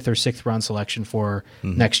 5th or 6th round selection for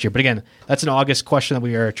next year. But again, that's an August question that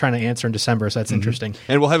we are trying to answer in December, so that's interesting.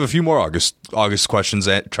 And we'll have a few more August questions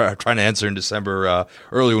trying to answer in December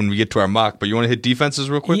early when we get to our mock. But you want to hit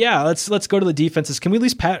defenses real quick? Yeah, let's go to the defenses. Can we at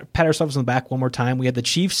least pat ourselves on the back one more time? We had the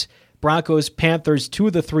Chiefs, Broncos, Panthers, 2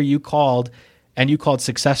 of the 3 you called. And you called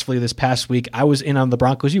successfully this past week. I was in on the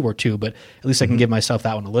Broncos. You were too, but at least I can give myself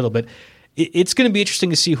that one a little bit. It's going to be interesting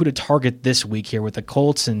to see who to target this week here with the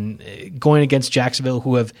Colts and going against Jacksonville,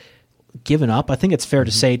 who have given up. I think it's fair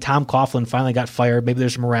to say Tom Coughlin finally got fired. Maybe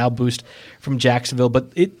there's a morale boost from Jacksonville,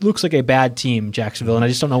 but it looks like a bad team, Jacksonville, and I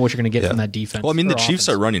just don't know what you're going to get from that defense. Well, I mean, the Chiefs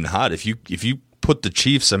are running hot. If you put the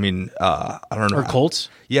Chiefs, I don't know. Or Colts?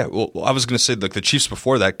 Yeah, well, I was going to say the Chiefs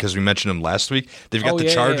before that because we mentioned them last week. They've got the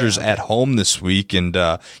Chargers at home this week, and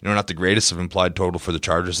not the greatest of implied total for the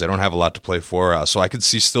Chargers. They don't have a lot to play for, so I could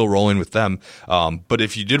see still rolling with them. But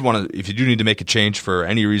if you do need to make a change for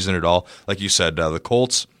any reason at all, like you said, the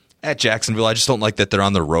Colts, at Jacksonville. I just don't like that they're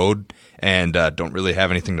on the road and don't really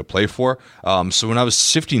have anything to play for. So when I was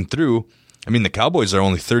sifting through, I mean, the Cowboys are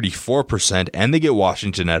only 34%, and they get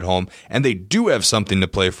Washington at home, and they do have something to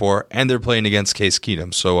play for, and they're playing against Case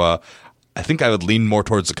Keenum. So I think I would lean more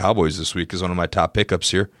towards the Cowboys this week as one of my top pickups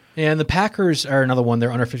here. And the Packers are another one.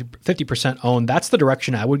 They're under 50% owned. That's the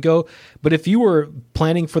direction I would go. But if you were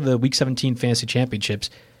planning for the Week 17 fantasy championships,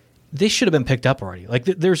 they should have been picked up already. Like,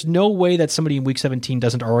 there's no way that somebody in Week 17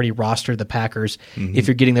 doesn't already roster the Packers if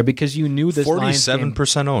you're getting there, because you knew this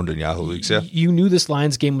 47% owned in Yahoo leagues. Yeah, you knew this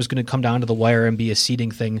Lions game was going to come down to the wire and be a seeding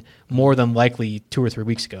thing more than likely 2 or 3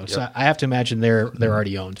 weeks ago. Yep. So I have to imagine they're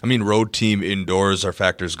already owned. I mean, road team indoors are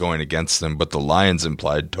factors going against them, but the Lions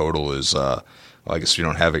implied total is. Well, I guess we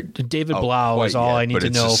don't have it. David Blau is all I need to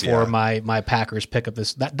know for my Packers pick up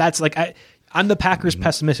this. That's like I'm the Packers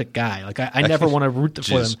pessimistic guy. Like I never want to root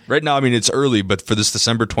for them. Right now, I mean, it's early, but for this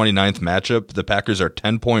December 29th matchup, the Packers are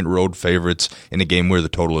 10-point road favorites in a game where the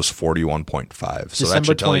total is 41.5. So that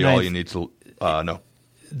should tell you all you need to know.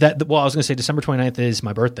 I was going to say December 29th is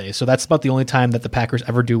my birthday, so that's about the only time that the Packers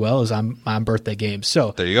ever do well is on birthday games.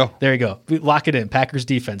 So there you go. Lock it in. Packers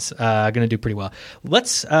defense going to do pretty well.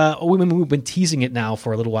 Let's. We've been teasing it now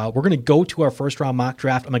for a little while. We're going to go to our first round mock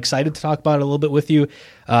draft. I'm excited to talk about it a little bit with you.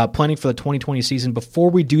 Planning for the 2020 season. Before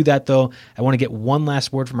we do that, though, I want to get one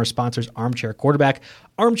last word from our sponsors, Armchair Quarterback.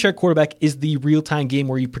 Armchair Quarterback is the real-time game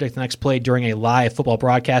where you predict the next play during a live football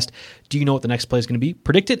broadcast. Do you know what the next play is going to be?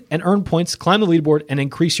 Predict it and earn points, climb the leaderboard, and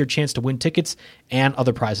increase your chance to win tickets and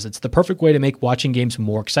other prizes. It's the perfect way to make watching games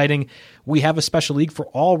more exciting. We have a special league for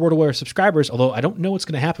all RotoWire subscribers, although I don't know what's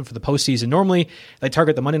going to happen for the postseason. Normally, they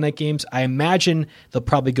target the Monday night games. I imagine they'll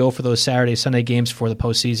probably go for those Saturday, Sunday games for the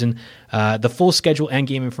postseason. The full schedule and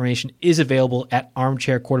game information is available at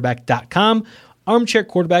armchairquarterback.com. Armchair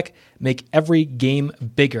Quarterback, make every game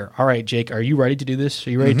bigger. All right, Jake, are you ready to do this? Are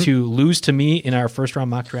you ready to lose to me in our first round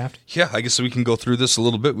mock draft? Yeah, I guess we can go through this a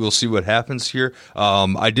little bit. We'll see what happens here.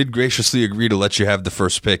 I did graciously agree to let you have the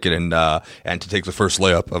first pick and to take the first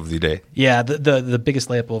layup of the day. Yeah, the biggest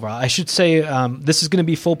layup overall. I should say this is going to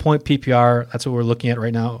be full point PPR. That's what we're looking at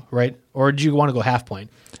right now, right? Or do you want to go half point?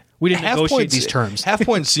 We didn't negotiate these terms. Half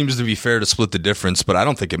point seems to be fair to split the difference, but I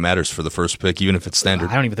don't think it matters for the first pick, even if it's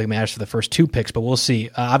standard. I don't even think it matters for the first 2 picks, but we'll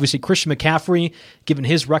see. Obviously, Christian McCaffrey, given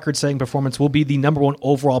his record-setting performance, will be the number 1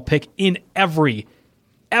 overall pick in every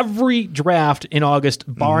draft in August,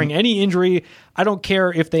 barring any injury. I don't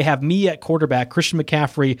care if they have me at quarterback. Christian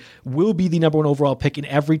McCaffrey will be the number 1 overall pick in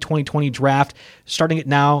every 2020 draft. Starting it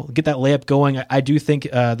now, get that layup going. I do think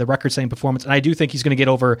the record-setting performance, and I do think he's going to get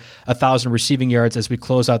over 1,000 receiving yards as we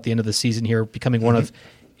close out the end of the season here, becoming one of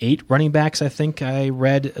 8 running backs, I think I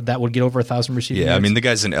read, that would get over 1,000 receiving yards. I mean, the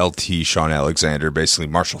guy's an LT, Sean Alexander, basically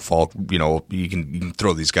Marshall Faulk. You know, you can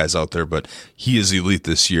throw these guys out there, but he is elite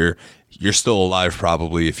this year. You're still alive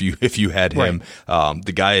probably if you had him. Right.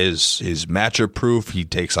 The guy is matchup proof. He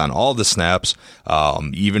takes on all the snaps.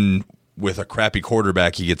 Even with a crappy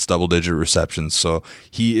quarterback, he gets double-digit receptions. So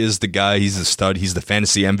he is the guy. He's the stud. He's the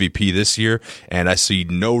fantasy MVP this year, and I see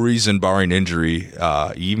no reason, barring injury,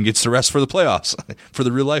 he even gets the rest for the playoffs, for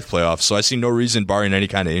the real-life playoffs. So I see no reason, barring any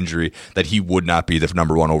kind of injury, that he would not be the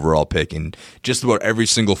number 1 overall pick in just about every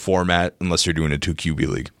single format, unless you're doing a 2 QB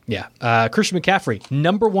league. Yeah. Christian McCaffrey,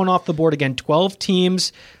 number 1 off the board again. 12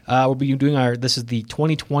 teams. We'll be doing this is the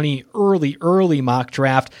 2020 early mock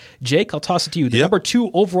draft. Jake, I'll toss it to you. The number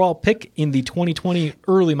 2 overall pick in the 2020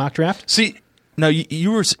 early mock draft. See, now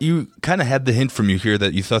you kind of had the hint from you here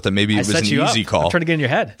that you thought that maybe it was an easy call. I'm trying to get in your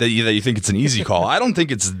head. That you think it's an easy call. I don't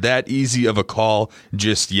think it's that easy of a call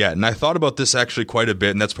just yet. And I thought about this actually quite a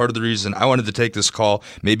bit, and that's part of the reason I wanted to take this call.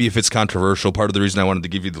 Maybe if it's controversial, part of the reason I wanted to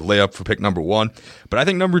give you the layup for pick number 1. But I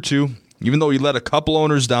think number 2, even though he let a couple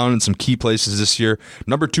owners down in some key places this year,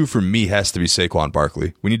 number 2 for me has to be Saquon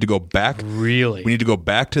Barkley. We need to go back. Really? We need to go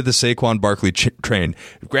back to the Saquon Barkley train.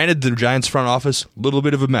 Granted, the Giants front office, a little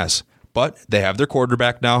bit of a mess, but they have their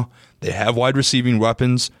quarterback now. They have wide receiving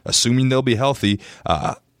weapons, assuming they'll be healthy.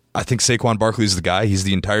 I think Saquon Barkley is the guy. He's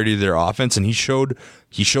the entirety of their offense, and he showed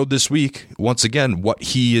this week, once again, what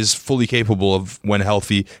he is fully capable of when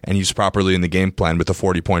healthy and he's properly in the game plan with a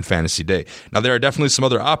 40-point fantasy day. Now, there are definitely some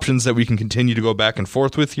other options that we can continue to go back and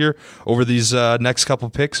forth with here over these next couple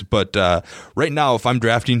picks, but right now, if I'm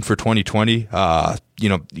drafting for 2020,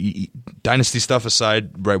 dynasty stuff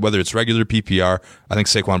aside, right, whether it's regular PPR, I think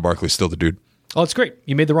Saquon Barkley's still the dude. Oh, it's great.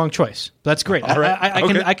 You made the wrong choice. That's great. All right.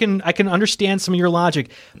 I can understand some of your logic.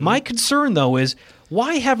 My concern, though, is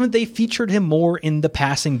why haven't they featured him more in the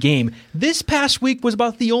passing game? This past week was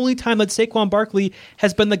about the only time that Saquon Barkley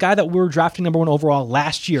has been the guy that we were drafting number 1 overall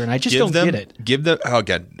last year, and I just don't get it.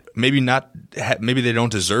 Again, maybe not maybe they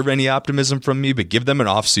don't deserve any optimism from me, but give them an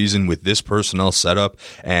offseason with this personnel setup,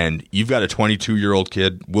 and you've got a 22-year-old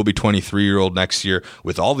kid, will be 23-year-old next year,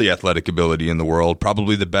 with all the athletic ability in the world,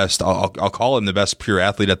 probably the best. I'll call him the best pure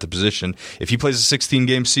athlete at the position. If he plays a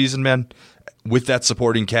 16-game season, man, with that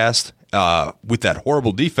supporting cast, with that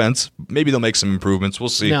horrible defense, maybe they'll make some improvements. We'll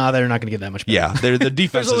see. No, they're not going to get that much better. Yeah, the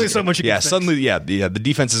defense. There's only so much you can fix. Suddenly, the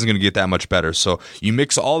defense isn't going to get that much better. So you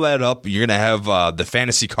mix all that up, you're going to have the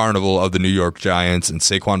fantasy carnival of the New York Giants, and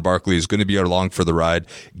Saquon Barkley is going to be along for the ride.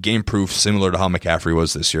 Game proof, similar to how McCaffrey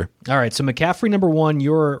was this year. All right, so McCaffrey number 1,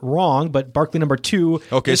 you're wrong, but Barkley number 2.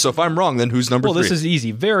 Okay, so if I'm wrong, then who's number 3? Well, this is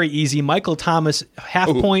easy, very easy. Michael Thomas, half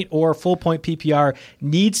point or full point PPR,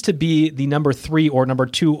 needs to be the number 3 or number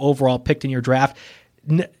 2 overall picked in your draft.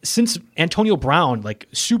 Since Antonio Brown, like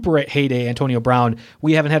super at heyday Antonio Brown,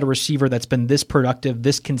 we haven't had a receiver that's been this productive,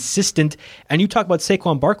 this consistent. And you talk about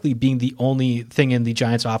Saquon Barkley being the only thing in the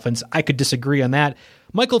Giants offense. I could disagree on that.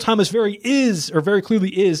 Michael Thomas very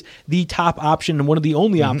clearly is the top option and one of the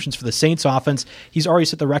only options for the Saints offense. He's already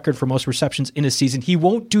set the record for most receptions in a season. He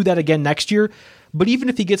won't do that again next year. But even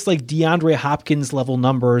if he gets like DeAndre Hopkins level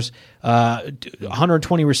numbers,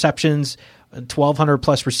 120 receptions, 1,200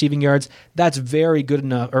 plus receiving yards, that's very good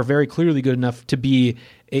enough, or very clearly good enough to be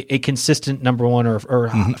a consistent number 1 or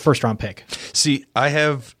first round pick. See, I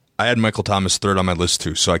had Michael Thomas 3rd on my list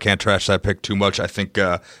too, so I can't trash that pick too much. I think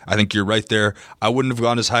you're right there. I wouldn't have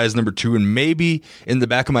gone as high as number 2, and maybe in the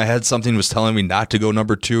back of my head something was telling me not to go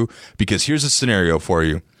number 2, because here's a scenario for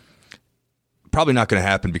you. Probably not going to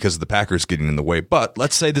happen because of the Packers getting in the way, but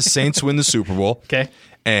let's say the Saints win the Super Bowl, okay,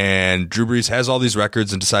 and Drew Brees has all these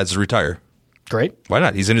records and decides to retire. Great. Why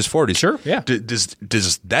not? He's in his 40s. Sure, yeah. Does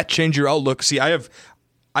that change your outlook? See, I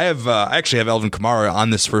actually have Alvin Kamara on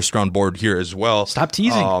this first round board here as well. Stop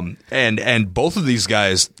teasing. And both of these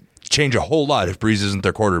guys change a whole lot if Brees isn't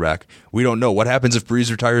their quarterback. We don't know what happens if Brees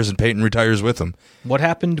retires and Peyton retires with him. What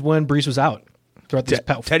happened when Brees was out?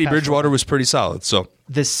 Teddy Bridgewater was pretty solid, so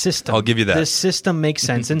the system. I'll give you that. The system makes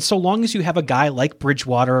sense. And so long as you have a guy like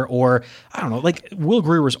Bridgewater or, I don't know, like Will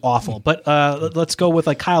Greer was awful, but let's go with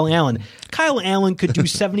like Kyle Allen. Kyle Allen could do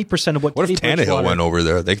 70% of what What if Tannehill went over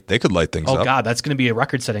there? They could light things up. Oh, God, that's going to be a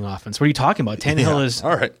record-setting offense. What are you talking about? Tannehill is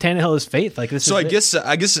all right. Tannehill is faith. Like this. So I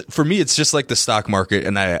guess for me, it's just like the stock market,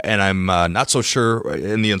 and I'm not so sure,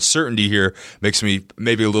 and the uncertainty here makes me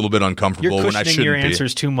maybe a little bit uncomfortable when I shouldn't be. You're cushioning your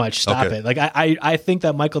answers too much. Stop it. Like I think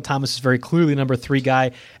that Michael Thomas is very clearly number 3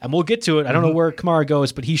 guy, and we'll get to it. I don't know where Kamara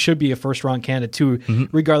goes, but he should be a first-round candidate too,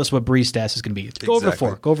 regardless of what Brees' status is going to be. Go over to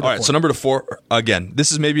 4. All right, so number 4, again,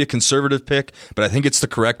 this is maybe a conservative pick, but I think it's the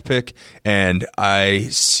correct pick, and I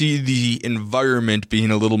see the environment being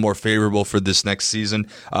a little more favorable for this next season.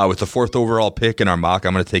 With the 4th overall pick in our mock,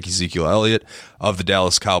 I'm going to take Ezekiel Elliott of the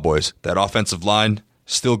Dallas Cowboys. That offensive line,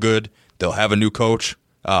 still good. They'll have a new coach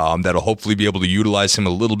that'll hopefully be able to utilize him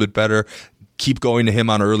a little bit better. Keep going to him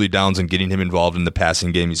on early downs and getting him involved in the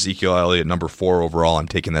passing game. Ezekiel Elliott, number 4 overall. I'm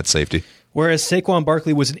taking that safety. Whereas Saquon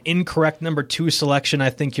Barkley was an incorrect number 2 selection,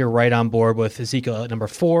 I think you're right on board with Ezekiel Elliott number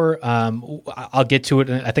 4. I'll get to it.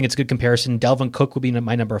 I think it's a good comparison. Dalvin Cook will be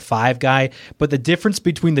my number 5 guy. But the difference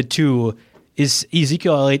between the two is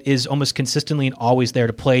Ezekiel Elliott is almost consistently and always there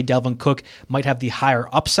to play. Dalvin Cook might have the higher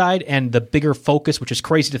upside and the bigger focus, which is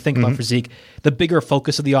crazy to think about for Zeke, the bigger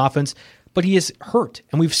focus of the offense. But he is hurt,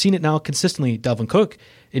 and we've seen it now consistently, Dalvin Cook,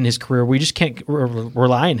 in his career. We just can't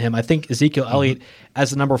rely on him. I think Ezekiel Elliott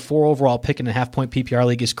as the number 4 overall pick in a half-point PPR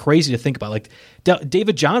league is crazy to think about. Like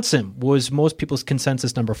David Johnson was most people's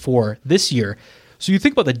consensus number 4 this year. So you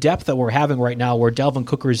think about the depth that we're having right now where Dalvin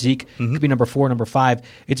Cook or Zeke could be number 4, number 5.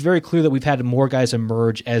 It's very clear that we've had more guys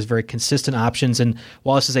emerge as very consistent options. And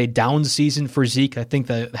while this is a down season for Zeke, I think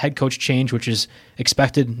the head coach change, which is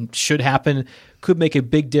expected and should happen, could make a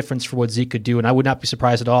big difference for what Zeke could do. And I would not be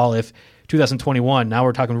surprised at all if 2021, now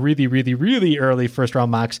we're talking really, really, really early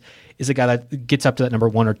first-round mocks, is a guy that gets up to that number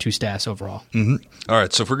 1 or 2 stats overall. All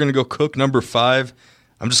right, so if we're going to go Cook number 5,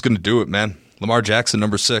 I'm just going to do it, man. Lamar Jackson,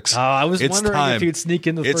 number 6. Oh, I was wondering if he'd sneak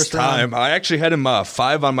in the first round. It's time. I actually had him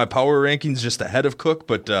 5 on my power rankings, just ahead of Cook,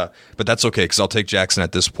 but that's okay because I'll take Jackson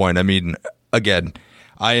at this point. I mean, again,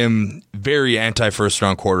 I am very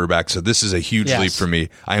anti-first-round quarterback, so this is a huge leap for me.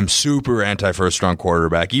 I am super anti-first-round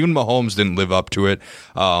quarterback. Even Mahomes didn't live up to it,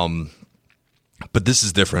 but this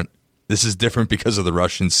is different. This is different because of the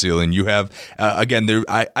Russian ceiling. You have, again,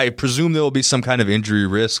 I presume there will be some kind of injury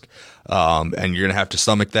risk, and you're going to have to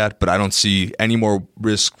stomach that, but I don't see any more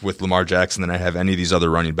risk with Lamar Jackson than I have any of these other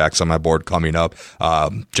running backs on my board coming up.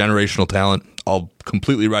 Generational talent. I'll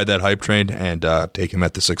completely ride that hype train and take him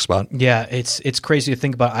at the 6th spot. Yeah, it's crazy to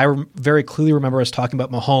think about. I very clearly remember us talking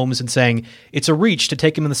about Mahomes and saying it's a reach to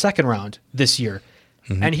take him in the 2nd round this year.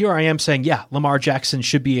 Mm-hmm. And here I am saying, yeah, Lamar Jackson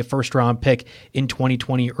should be a 1st-round pick in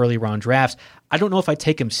 2020 early round drafts. I don't know if I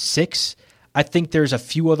take him 6. I think there's a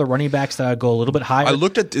few other running backs that I'd go a little bit higher. I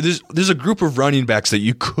looked at there's a group of running backs that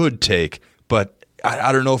you could take, but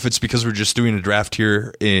I don't know if it's because we're just doing a draft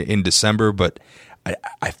here in December, but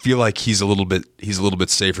I feel like he's a little bit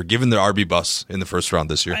safer given the RB bus in the 1st round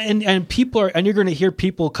this year. And people are, and you're going to hear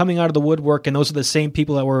people coming out of the woodwork, and those are the same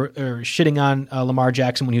people that were shitting on Lamar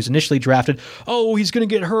Jackson when he was initially drafted. Oh, he's going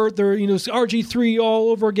to get hurt. They're RG3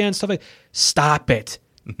 all over again. Stuff like. Stop it.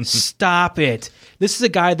 Stop it. This is a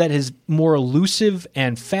guy that is more elusive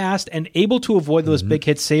and fast and able to avoid those big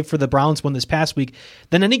hits, save for the Browns one this past week,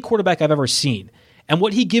 than any quarterback I've ever seen. And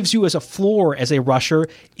what he gives you as a floor as a rusher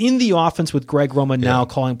in the offense with Greg Roman now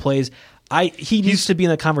calling plays, he needs to be in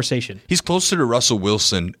that conversation. He's closer to Russell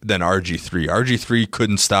Wilson than RG3. RG3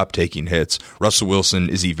 couldn't stop taking hits. Russell Wilson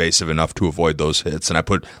is evasive enough to avoid those hits, and I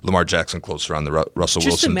put Lamar Jackson closer on the Russell Wilson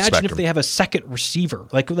spectrum. Just imagine if they have a second receiver.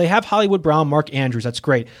 Like they have Hollywood Brown, Mark Andrews, that's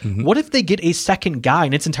great. Mm-hmm. What if they get a second guy,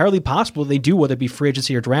 and it's entirely possible they do, whether it be free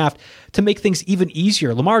agency or draft, to make things even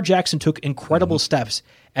easier? Lamar Jackson took incredible steps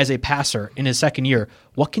as a passer in his 2nd year.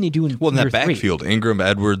 What can he do in in year that backfield? 3? Ingram,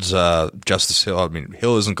 Edwards, Justice Hill. I mean,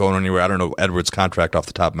 Hill isn't going anywhere. I don't know Edwards' contract off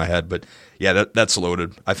the top of my head, but yeah, that's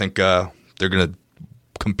loaded. I think they're going to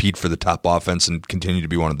compete for the top offense and continue to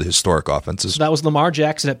be one of the historic offenses. So that was Lamar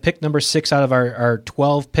Jackson at pick number 6 out of our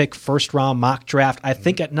 12-pick 1st-round mock draft. I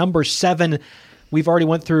think at number 7, we've already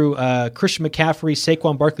went through Christian McCaffrey.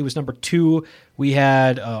 Saquon Barkley was number 2. We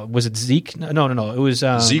had was it Zeke? No. It was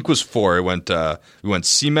Zeke was 4. We went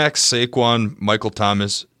C-Mac, Saquon, Michael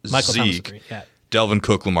Thomas, Zeke, Delvin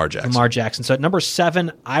Cook, Lamar Jackson. So at number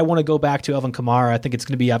 7, I want to go back to Alvin Kamara. I think it's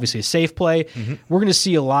going to be obviously a safe play. Mm-hmm. We're going to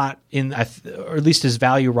see a lot or at least his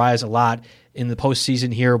value rise a lot in the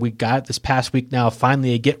postseason here. We got it this past week now,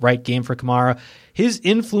 finally a get-right game for Kamara. His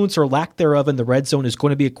influence or lack thereof in the red zone is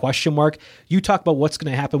going to be a question mark. You talk about what's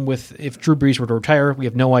going to happen if Drew Brees were to retire. We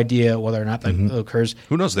have no idea whether or not that occurs.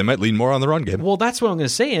 Who knows? They might lean more on the run game. Well, that's what I'm going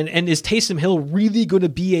to say. And is Taysom Hill really going to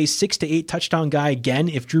be a 6 to 8 touchdown guy again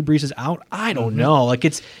if Drew Brees is out? I don't know. Like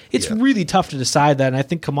it's really tough to decide that. And I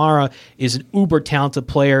think Kamara is an uber talented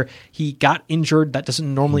player. He got injured. That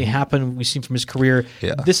doesn't normally happen. We've seen from his career.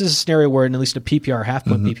 Yeah. This is a scenario where, in at least a PPR,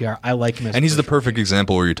 half-point PPR, I like him as and he's the perfect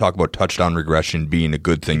example where you talk about touchdown regression being a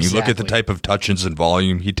good thing. Exactly. You look at the type of touches and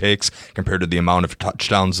volume he takes compared to the amount of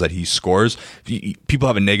touchdowns that he scores. People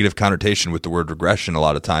have a negative connotation with the word regression a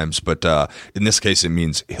lot of times, but in this case it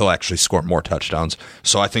means he'll actually score more touchdowns.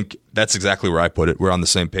 So I think that's exactly where I put it. We're on the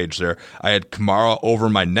same page there. I had Kamara over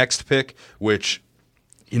my next pick, which,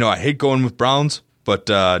 I hate going with Browns, but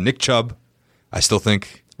Nick Chubb, I still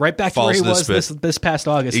think right back to where he was this past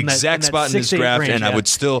August. Exact spot in his draft, range, and I would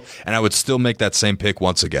still make that same pick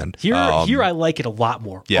once again. Here I like it a lot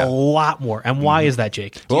more. Yeah. A lot more. And why is that,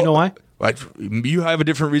 Jake? Do you know why? You have a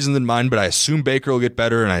different reason than mine, but I assume Baker will get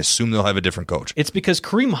better, and I assume they'll have a different coach. It's because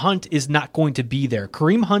Kareem Hunt is not going to be there.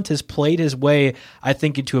 Kareem Hunt has played his way, I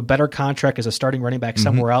think, into a better contract as a starting running back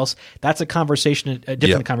somewhere else. That's a conversation, a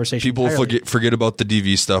different conversation. People forget about the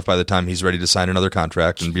DV stuff by the time he's ready to sign another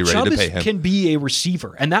contract and be ready to pay him. Can be a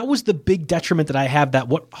receiver, and that was the big detriment that I have, that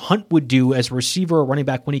what Hunt would do as a receiver or running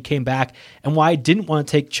back when he came back, and why I didn't want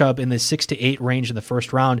to take Chubb in the 6 to 8 range in the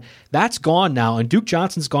 1st round. That's gone now, and Duke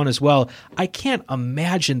Johnson's gone as well. I can't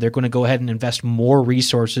imagine they're going to go ahead and invest more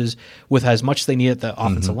resources with as much as they need at the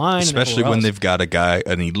offensive line. Especially when they've got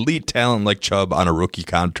an elite talent like Chubb on a rookie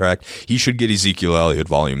contract. He should get Ezekiel Elliott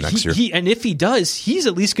volume next year. And if he does, he's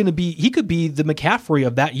at least going to be, he could be the McCaffrey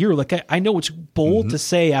of that year. Like I know it's bold to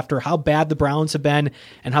say after how bad the Browns have been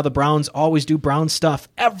and how the Browns always do Brown stuff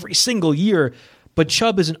every single year. But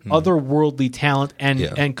Chubb is an otherworldly talent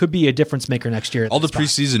and could be a difference maker next year. All the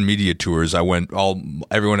preseason media tours, when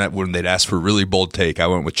they'd ask for a really bold take, I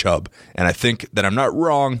went with Chubb, and I think that I'm not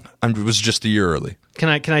wrong. It was just a year early. Can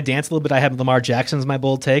I dance a little bit? I have Lamar Jackson as my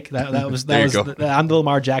bold take. I'm the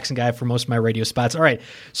Lamar Jackson guy for most of my radio spots. All right,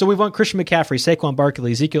 so we want Christian McCaffrey, Saquon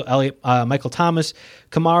Barkley, Ezekiel Elliott, Michael Thomas,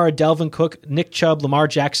 Kamara, Delvin Cook, Nick Chubb, Lamar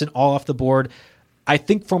Jackson, all off the board. I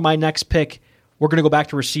think for my next pick, we're going to go back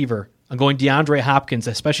to receiver. I'm going DeAndre Hopkins,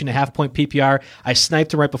 especially in a half-point PPR. I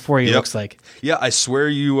sniped him right before he looks like. Yeah, I swear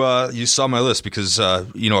you saw my list because, a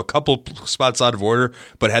couple spots out of order,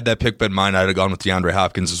 but had that pick been mine, I'd have gone with DeAndre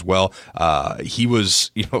Hopkins as well. He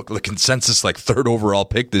was, the consensus third overall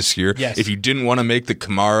pick this year. Yes. If you didn't want to make the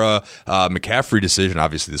Kamara McCaffrey decision,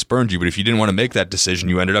 obviously this burned you, but if you didn't want to make that decision,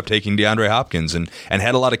 you ended up taking DeAndre Hopkins and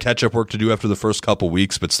had a lot of catch-up work to do after the first couple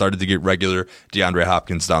weeks, but started to get regular DeAndre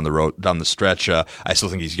Hopkins down the stretch. I still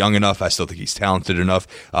think he's young enough. I still think he's talented enough.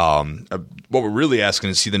 What we're really asking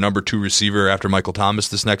is, see the number 2 receiver after Michael Thomas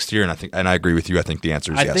this next year, and I agree with you. I think the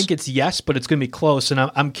answer is yes. I think it's yes, but it's going to be close, and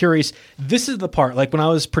I'm curious. This is the part, when I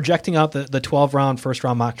was projecting out the 12-round,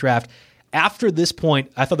 first-round mock draft, after this point,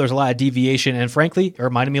 I thought there was a lot of deviation, and frankly, it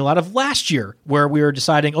reminded me a lot of last year, where we were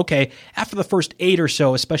deciding, okay, after the first 8 or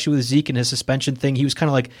so, especially with Zeke and his suspension thing, he was kind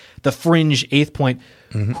of like the fringe 8th point.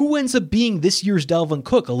 Mm-hmm. Who ends up being this year's Dalvin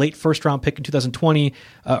Cook, a late first-round pick in 2020,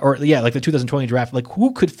 the 2020 draft?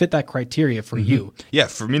 Who could fit that criteria for you? Yeah,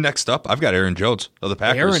 for me, next up, I've got Aaron Jones of the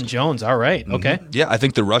Packers. Aaron Jones, all right, okay. Yeah, I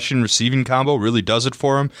think the rushing receiving combo really does it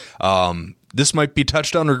for him. This might be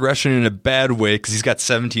touchdown regression in a bad way because he's got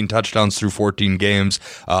 17 touchdowns through 14 games.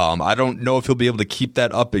 I don't know if he'll be able to keep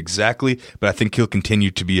that up exactly, but I think he'll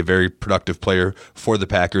continue to be a very productive player for the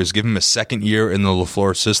Packers. Give him a second year in the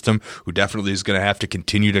LaFleur system, who definitely is going to have to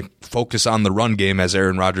continue to focus on the run game as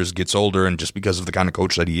Aaron Rodgers gets older and just because of the kind of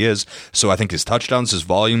coach that he is. So I think his touchdowns, his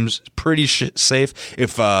volume's pretty safe.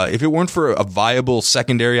 If it weren't for a viable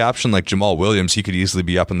secondary option like Jamal Williams, he could easily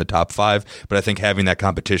be up in the top 5, but I think having that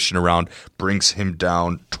competition around brings him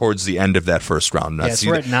down towards the end of that first round. And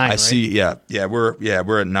we're at 9,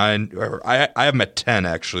 we're at 9. I have him at 10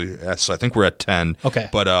 actually, so I think we're at 10. Okay,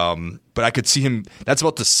 but I could see him. That's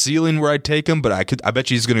about the ceiling where I'd take him. But I bet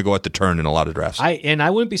you he's going to go at the turn in a lot of drafts. I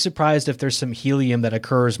wouldn't be surprised if there's some helium that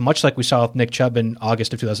occurs, much like we saw with Nick Chubb in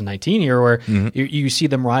August of 2019 here, where you see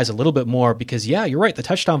them rise a little bit more because, yeah, you're right. The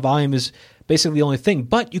touchdown volume is basically the only thing,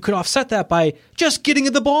 but you could offset that by just getting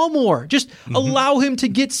the ball more. Just allow him to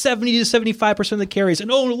get 70 to 75% of the carries.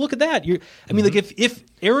 And look at that. If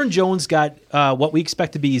Aaron Jones got what we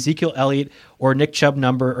expect to be Ezekiel Elliott or Nick Chubb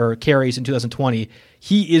number or carries in 2020,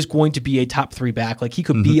 he is going to be a top 3 back. He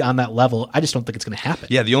could be on that level. I just don't think it's going to happen.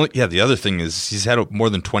 Yeah, the other thing is he's had more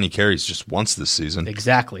than 20 carries just once this season.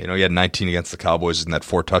 Exactly. He had 19 against the Cowboys in that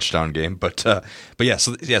 4 touchdown game. But so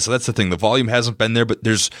that's the thing. The volume hasn't been there, but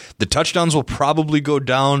the touchdowns will probably go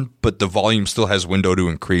down, but the volume still has window to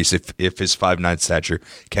increase if his 5'9" stature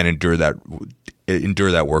can endure that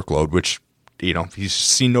workload, which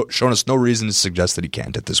he's shown us no reason to suggest that he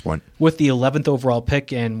can't at this point. With the 11th overall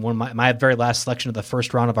pick and one of my very last selection of the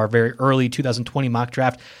first round of our very early 2020 mock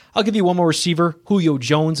draft, I'll give you one more receiver, Julio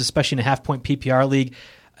Jones, especially in a half-point PPR league.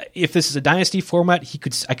 If this is a dynasty format,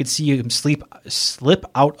 I could see him slip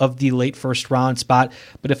out of the late first round spot.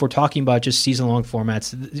 But if we're talking about just season-long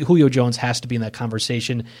formats, Julio Jones has to be in that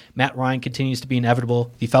conversation. Matt Ryan continues to be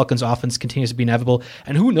inevitable. The Falcons' offense continues to be inevitable.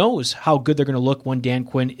 And who knows how good they're going to look when Dan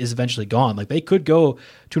Quinn is eventually gone. They could go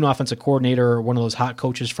to an offensive coordinator or one of those hot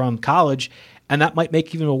coaches from college, and that might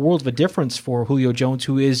make even a world of a difference for Julio Jones,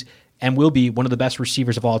 who is and will be one of the best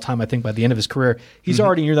receivers of all time, I think, by the end of his career. He's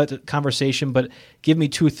already near that conversation, but give me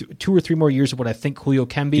 2 or 3 more years of what I think Julio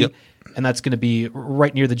can be, and that's going to be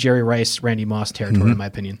right near the Jerry Rice, Randy Moss territory, in my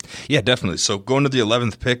opinion. Yeah, definitely. So going to the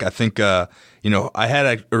 11th pick, I think I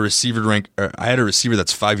had a receiver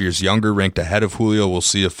that's 5 years younger, ranked ahead of Julio. We'll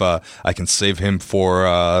see if I can save him for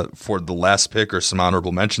the last pick or some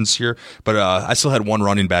honorable mentions here. But I still had one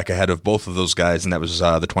running back ahead of both of those guys, and that was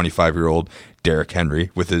the 25-year-old Derrick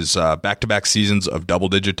Henry with his back-to-back seasons of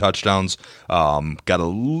double-digit touchdowns. Got a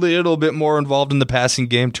little bit more involved in the passing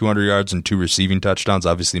game, 200 yards and 2 receiving touchdowns.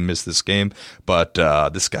 Obviously missed this game, but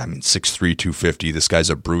this guy, 6'3", 250. This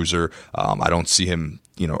guy's a bruiser. I don't see him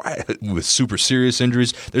with super serious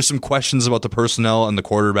injuries. There's some questions about the personnel and the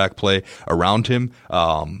quarterback play around him.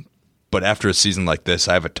 But after a season like this,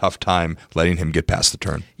 I have a tough time letting him get past the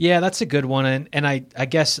turn. Yeah, that's a good one. And I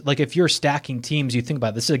guess if you're stacking teams, you think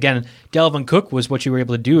about this. Again, Dalvin Cook was what you were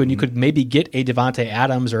able to do, and you could maybe get a Devontae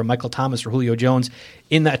Adams or a Michael Thomas or Julio Jones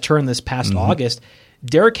in that turn this past August.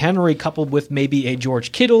 Derrick Henry coupled with maybe a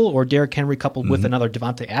George Kittle or Derrick Henry coupled with another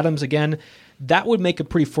Devontae Adams again, that would make a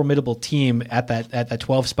pretty formidable team at that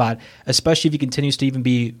 12 spot, especially if he continues to even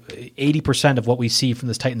be 80% of what we see from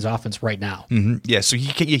this Titans offense right now. Yeah, so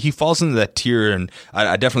he falls into that tier, and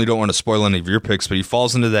I definitely don't want to spoil any of your picks, but he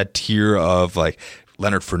falls into that tier of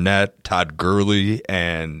Leonard Fournette, Todd Gurley,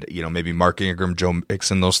 and maybe Mark Ingram, Joe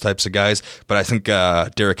Mixon, those types of guys. But I think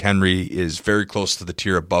Derrick Henry is very close to the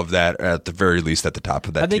tier above that, at the very least at the top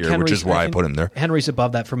of that tier, which is why I put him there. Henry's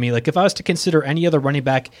above that for me. Like if I was to consider any other running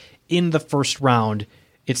back in the first round,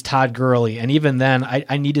 it's Todd Gurley. And even then,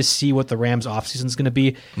 I need to see what the Rams offseason is going to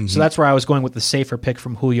be. Mm-hmm. So that's where I was going with the safer pick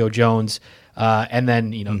from Julio Jones. And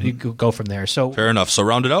then, you go from there. So fair enough. So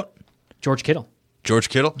round it out. George Kittle. George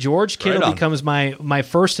Kittle becomes my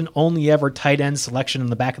first and only ever tight end selection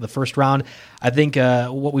in the back of the first round. I think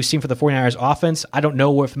what we've seen for the 49ers offense, I don't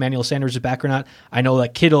know if Emmanuel Sanders is back or not. I know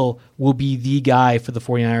that Kittle will be the guy for the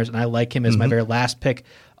 49ers, and I like him as my very last pick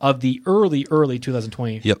of the early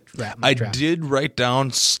 2020 draft. I did write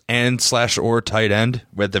down and/or tight end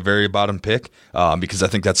at the very bottom pick because I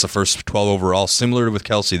think that's the first 12 overall. Similar with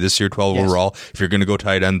Kelsey this year, 12 overall. If you're going to go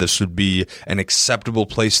tight end, this would be an acceptable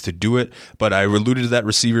place to do it. But I alluded to that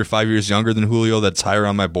receiver 5 years younger than Julio that's higher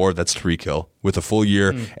on my board. That's Tyreek Hill with a full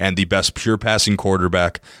year and the best pure passing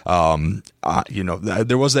quarterback.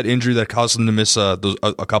 There was that injury that caused him to miss a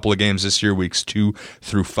couple of games this year, weeks 2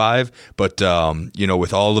 through 5. But,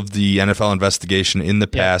 with all of the NFL investigation in the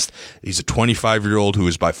past, he's a 25-year-old who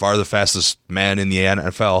is by far the fastest man in the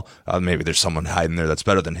NFL. Maybe there's someone hiding there that's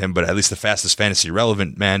better than him, but at least the fastest fantasy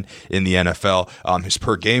relevant man in the NFL. His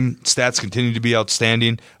per game stats continue to be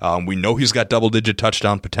outstanding. We know he's got double-digit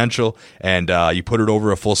touchdown potential, and you put it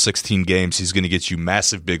over a full 16 games, he's going to get you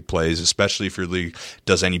massive big plays, especially if your league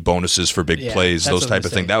does any bonuses for big plays, those type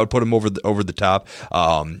of thing. That would put him over the top.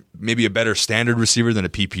 Maybe a better standard receiver than a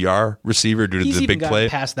PPR receiver due to the big play.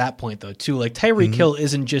 Past that point, though, too. Like Tyreek Hill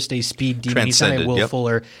isn't just a speed demon. He's not a Will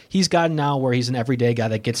Fuller. He's gotten now where he's an everyday guy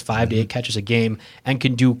that gets 5 to 8 catches a game and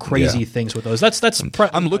can do crazy things with those.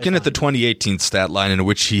 I'm looking at the 2018 stat line in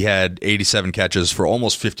which he had 87 catches for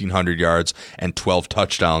almost 1,500 yards and 12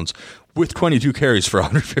 touchdowns with 22 carries for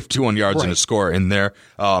 151 yards and a score in there.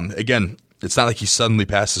 Again, it's not like he suddenly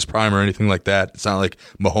passed his prime or anything like that. It's not like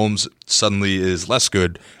Mahomes suddenly is less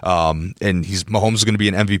good. And Mahomes is going to be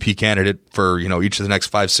an MVP candidate for, each of the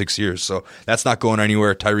next 5-6 years. So that's not going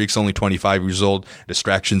anywhere. Tyreek's only 25 years old.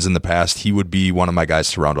 Distractions in the past. He would be one of my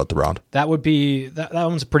guys to round out the round. That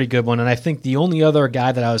one's a pretty good one. And I think the only other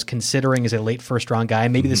guy that I was considering is a late first round guy.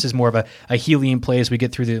 Maybe this is more of a helium play as we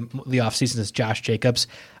get through the offseason, is Josh Jacobs.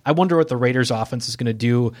 I wonder what the Raiders offense is going to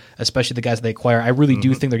do, especially the guys they acquire. I really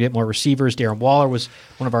do think they're getting more receivers. Darren Waller was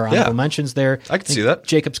one of our honorable mentions there. I can see that.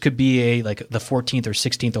 Jacobs could be the 14th or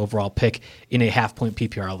 16th overall pick in a half-point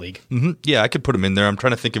PPR league. Mm-hmm. Yeah, I could put him in there. I'm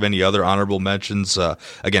trying to think of any other honorable mentions.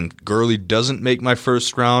 Again, Gurley doesn't make my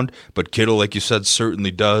first round, but Kittle, like you said, certainly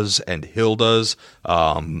does, and Hill does.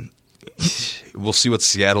 We'll see what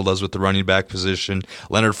Seattle does with the running back position.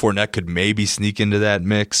 Leonard Fournette could maybe sneak into that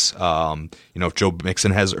mix. If Joe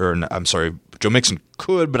Mixon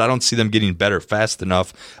could, but I don't see them getting better fast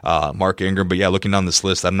enough. Mark Ingram, but looking down this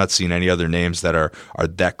list, I'm not seeing any other names that are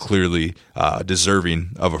that clearly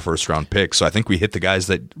deserving of a first round pick. So I think we hit the guys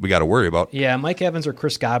that we got to worry about. Yeah, Mike Evans or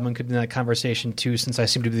Chris Godwin could be in that conversation too, since I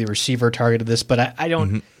seem to be the receiver target of this, but I don't.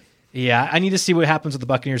 Mm-hmm. Yeah, I need to see what happens with the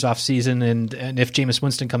Buccaneers offseason and if Jameis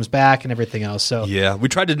Winston comes back and everything else. So we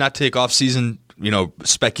tried to not take offseason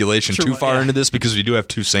speculation too far into this because we do have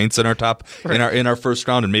two Saints in our top in our first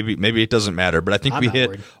round, and maybe it doesn't matter. But I think we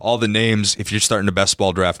hit all the names. If you're starting a best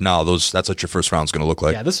ball draft now, that's what your first round is going to look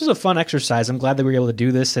like. Yeah, this was a fun exercise. I'm glad that we were able to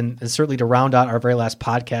do this, and certainly to round out our very last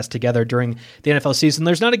podcast together during the NFL season.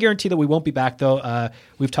 There's not a guarantee that we won't be back, though.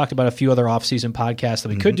 We've talked about a few other off-season podcasts that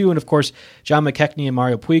we could do, and of course, John McKechnie and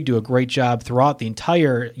Mario Puig do a great job throughout the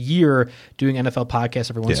entire year doing NFL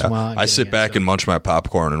podcasts every once in a while. I sit back and munch my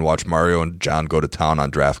popcorn and watch Mario and John go to town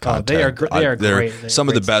on draft content. They are great. They're some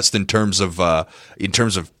of the best in terms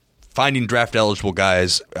of finding draft eligible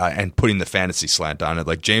guys and putting the fantasy slant on it.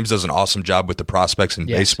 Like James does an awesome job with the prospects in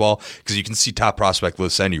baseball because you can see top prospect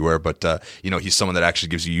lists anywhere, but he's someone that actually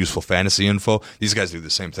gives you useful fantasy info. These guys do the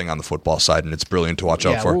same thing on the football side, and it's brilliant to watch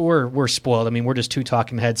out for. We're spoiled. I mean, we're just two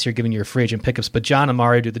talking heads here giving you your free agent pickups, but John and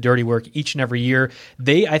Mario do the dirty work each and every year.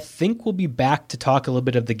 They, I think, will be back to talk a little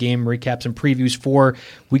bit of the game recaps and previews for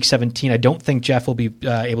Week 17. I don't think Jeff will be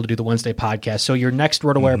able to do the Wednesday podcast. So your next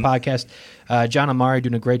RotoWire podcast, John and Mario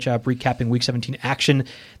doing a great job recapping Week 17 action.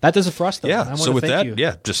 That does it for us, though. Yeah, so with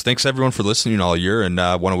that, just thanks everyone for listening all year, and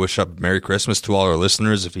I want to wish up Merry Christmas to all our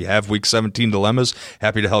listeners. If you have Week 17 dilemmas,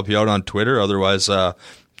 happy to help you out on Twitter. Otherwise,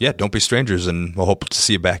 don't be strangers, and we'll hope to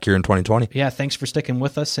see you back here in 2020. Yeah, thanks for sticking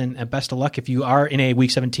with us, and best of luck. If you are in a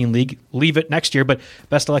Week 17 league, leave it next year, but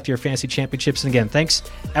best of luck to your fantasy championships. And again, thanks,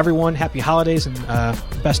 everyone. Happy holidays, and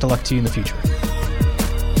best of luck to you in the future.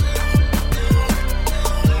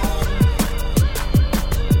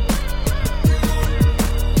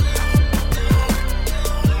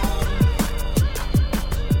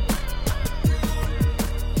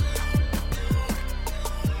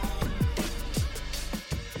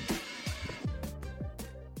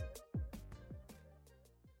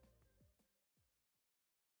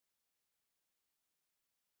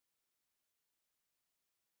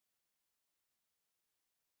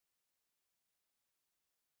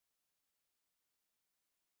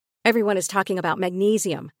 Everyone is talking about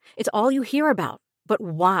magnesium. It's all you hear about. But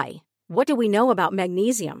why? What do we know about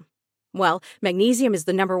magnesium? Well, magnesium is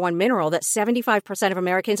the number one mineral that 75% of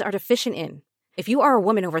Americans are deficient in. If you are a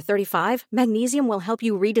woman over 35, magnesium will help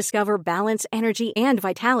you rediscover balance, energy, and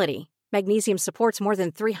vitality. Magnesium supports more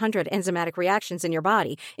than 300 enzymatic reactions in your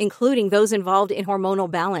body, including those involved in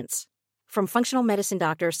hormonal balance. From functional medicine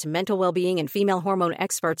doctors to mental well-being and female hormone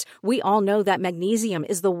experts, we all know that magnesium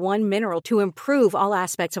is the one mineral to improve all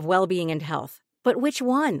aspects of well-being and health. But which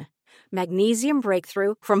one? Magnesium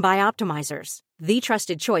Breakthrough from Bioptimizers, the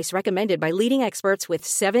trusted choice recommended by leading experts with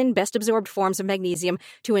 7 best-absorbed forms of magnesium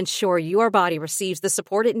to ensure your body receives the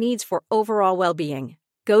support it needs for overall well-being.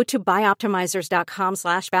 Go to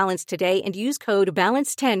bioptimizers.com/balance today and use code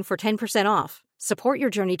BALANCE10 for 10% off. Support your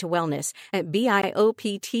journey to wellness at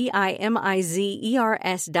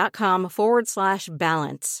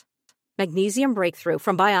bioptimizers.com/balance. Magnesium Breakthrough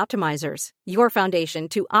from Bioptimizers, your foundation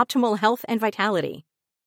to optimal health and vitality.